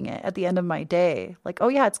anticipating it at the end of my day. Like, oh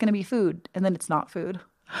yeah, it's going to be food. And then it's not food.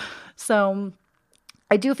 So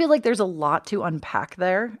I do feel like there's a lot to unpack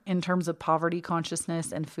there in terms of poverty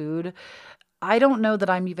consciousness and food. I don't know that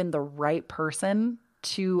I'm even the right person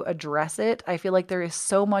to address it. I feel like there is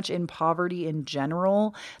so much in poverty in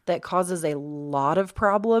general that causes a lot of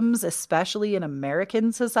problems, especially in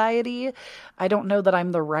American society. I don't know that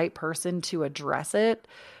I'm the right person to address it,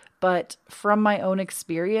 but from my own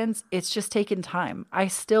experience, it's just taken time. I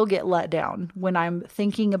still get let down when I'm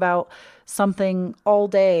thinking about something all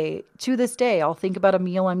day. To this day, I'll think about a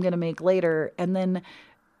meal I'm going to make later. And then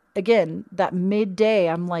again, that midday,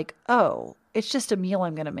 I'm like, oh, it's just a meal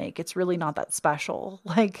I'm going to make. It's really not that special.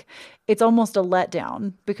 Like, it's almost a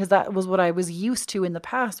letdown because that was what I was used to in the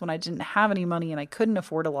past when I didn't have any money and I couldn't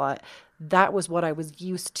afford a lot. That was what I was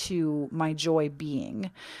used to my joy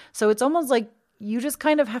being. So it's almost like you just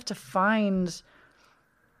kind of have to find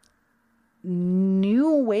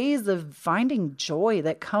new ways of finding joy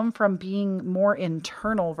that come from being more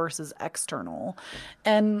internal versus external.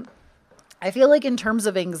 And I feel like in terms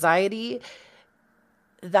of anxiety,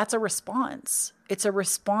 that's a response. It's a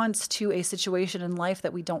response to a situation in life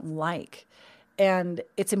that we don't like. And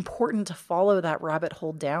it's important to follow that rabbit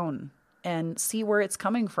hole down and see where it's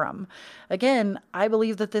coming from. Again, I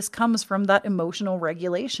believe that this comes from that emotional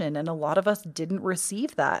regulation, and a lot of us didn't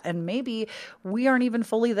receive that. And maybe we aren't even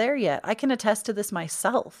fully there yet. I can attest to this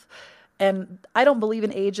myself. And I don't believe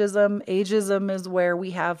in ageism. Ageism is where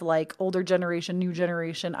we have like older generation, new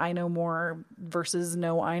generation, I know more versus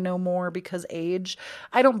no, I know more because age.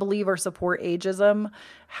 I don't believe or support ageism.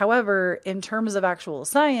 However, in terms of actual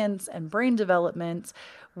science and brain development,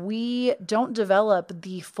 we don't develop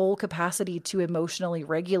the full capacity to emotionally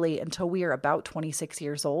regulate until we are about 26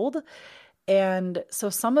 years old. And so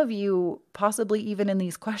some of you, possibly even in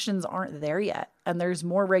these questions, aren't there yet. And there's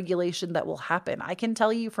more regulation that will happen. I can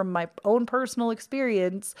tell you from my own personal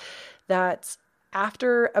experience that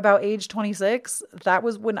after about age 26, that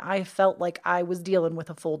was when I felt like I was dealing with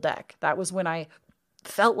a full deck. That was when I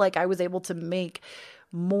felt like I was able to make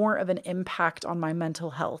more of an impact on my mental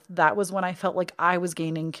health. That was when I felt like I was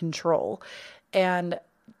gaining control. And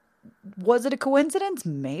was it a coincidence?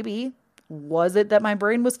 Maybe. Was it that my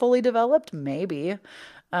brain was fully developed? Maybe.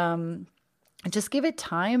 Just give it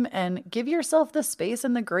time and give yourself the space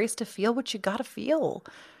and the grace to feel what you got to feel.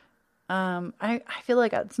 I feel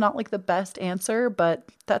like it's not like the best answer, but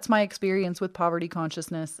that's my experience with poverty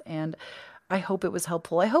consciousness. And I hope it was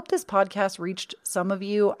helpful. I hope this podcast reached some of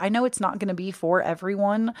you. I know it's not going to be for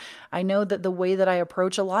everyone. I know that the way that I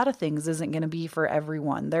approach a lot of things isn't going to be for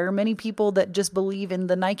everyone. There are many people that just believe in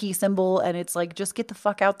the Nike symbol and it's like, just get the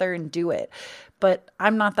fuck out there and do it. But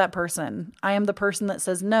I'm not that person. I am the person that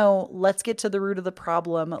says, no, let's get to the root of the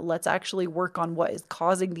problem. Let's actually work on what is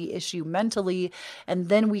causing the issue mentally, and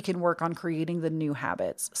then we can work on creating the new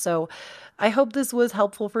habits. So I hope this was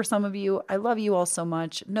helpful for some of you. I love you all so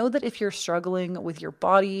much. Know that if you're struggling with your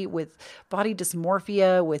body, with body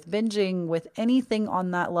dysmorphia, with binging, with anything on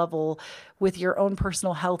that level, with your own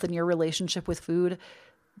personal health and your relationship with food,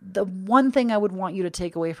 the one thing I would want you to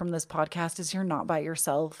take away from this podcast is you're not by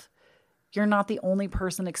yourself. You're not the only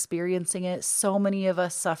person experiencing it. So many of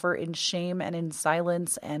us suffer in shame and in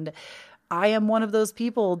silence. And I am one of those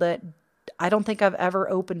people that I don't think I've ever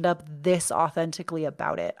opened up this authentically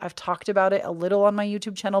about it. I've talked about it a little on my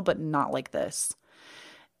YouTube channel, but not like this.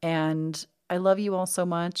 And I love you all so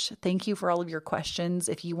much. Thank you for all of your questions.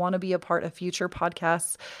 If you want to be a part of future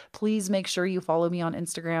podcasts, please make sure you follow me on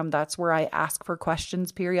Instagram. That's where I ask for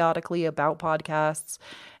questions periodically about podcasts.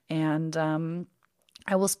 And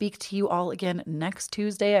I will speak to you all again next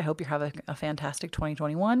Tuesday. I hope you're having a fantastic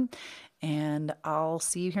 2021, and I'll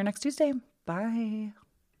see you here next Tuesday. Bye.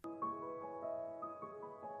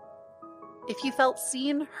 If you felt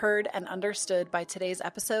seen, heard, and understood by today's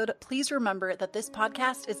episode, please remember that this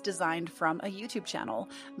podcast is designed from a YouTube channel.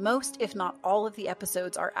 Most, if not all, of the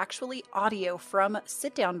episodes are actually audio from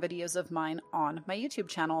sit-down videos of mine on my YouTube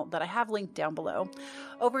channel that I have linked down below.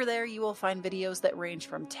 Over there, you will find videos that range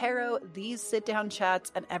from tarot, these sit-down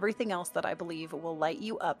chats, and everything else that I believe will light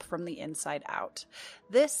you up from the inside out.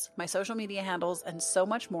 This, my social media handles, and so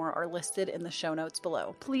much more are listed in the show notes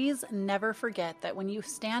below. Please never forget that when you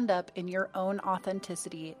stand up in your own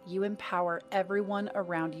authenticity, you empower everyone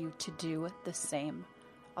around you to do the same.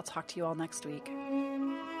 I'll talk to you all next week.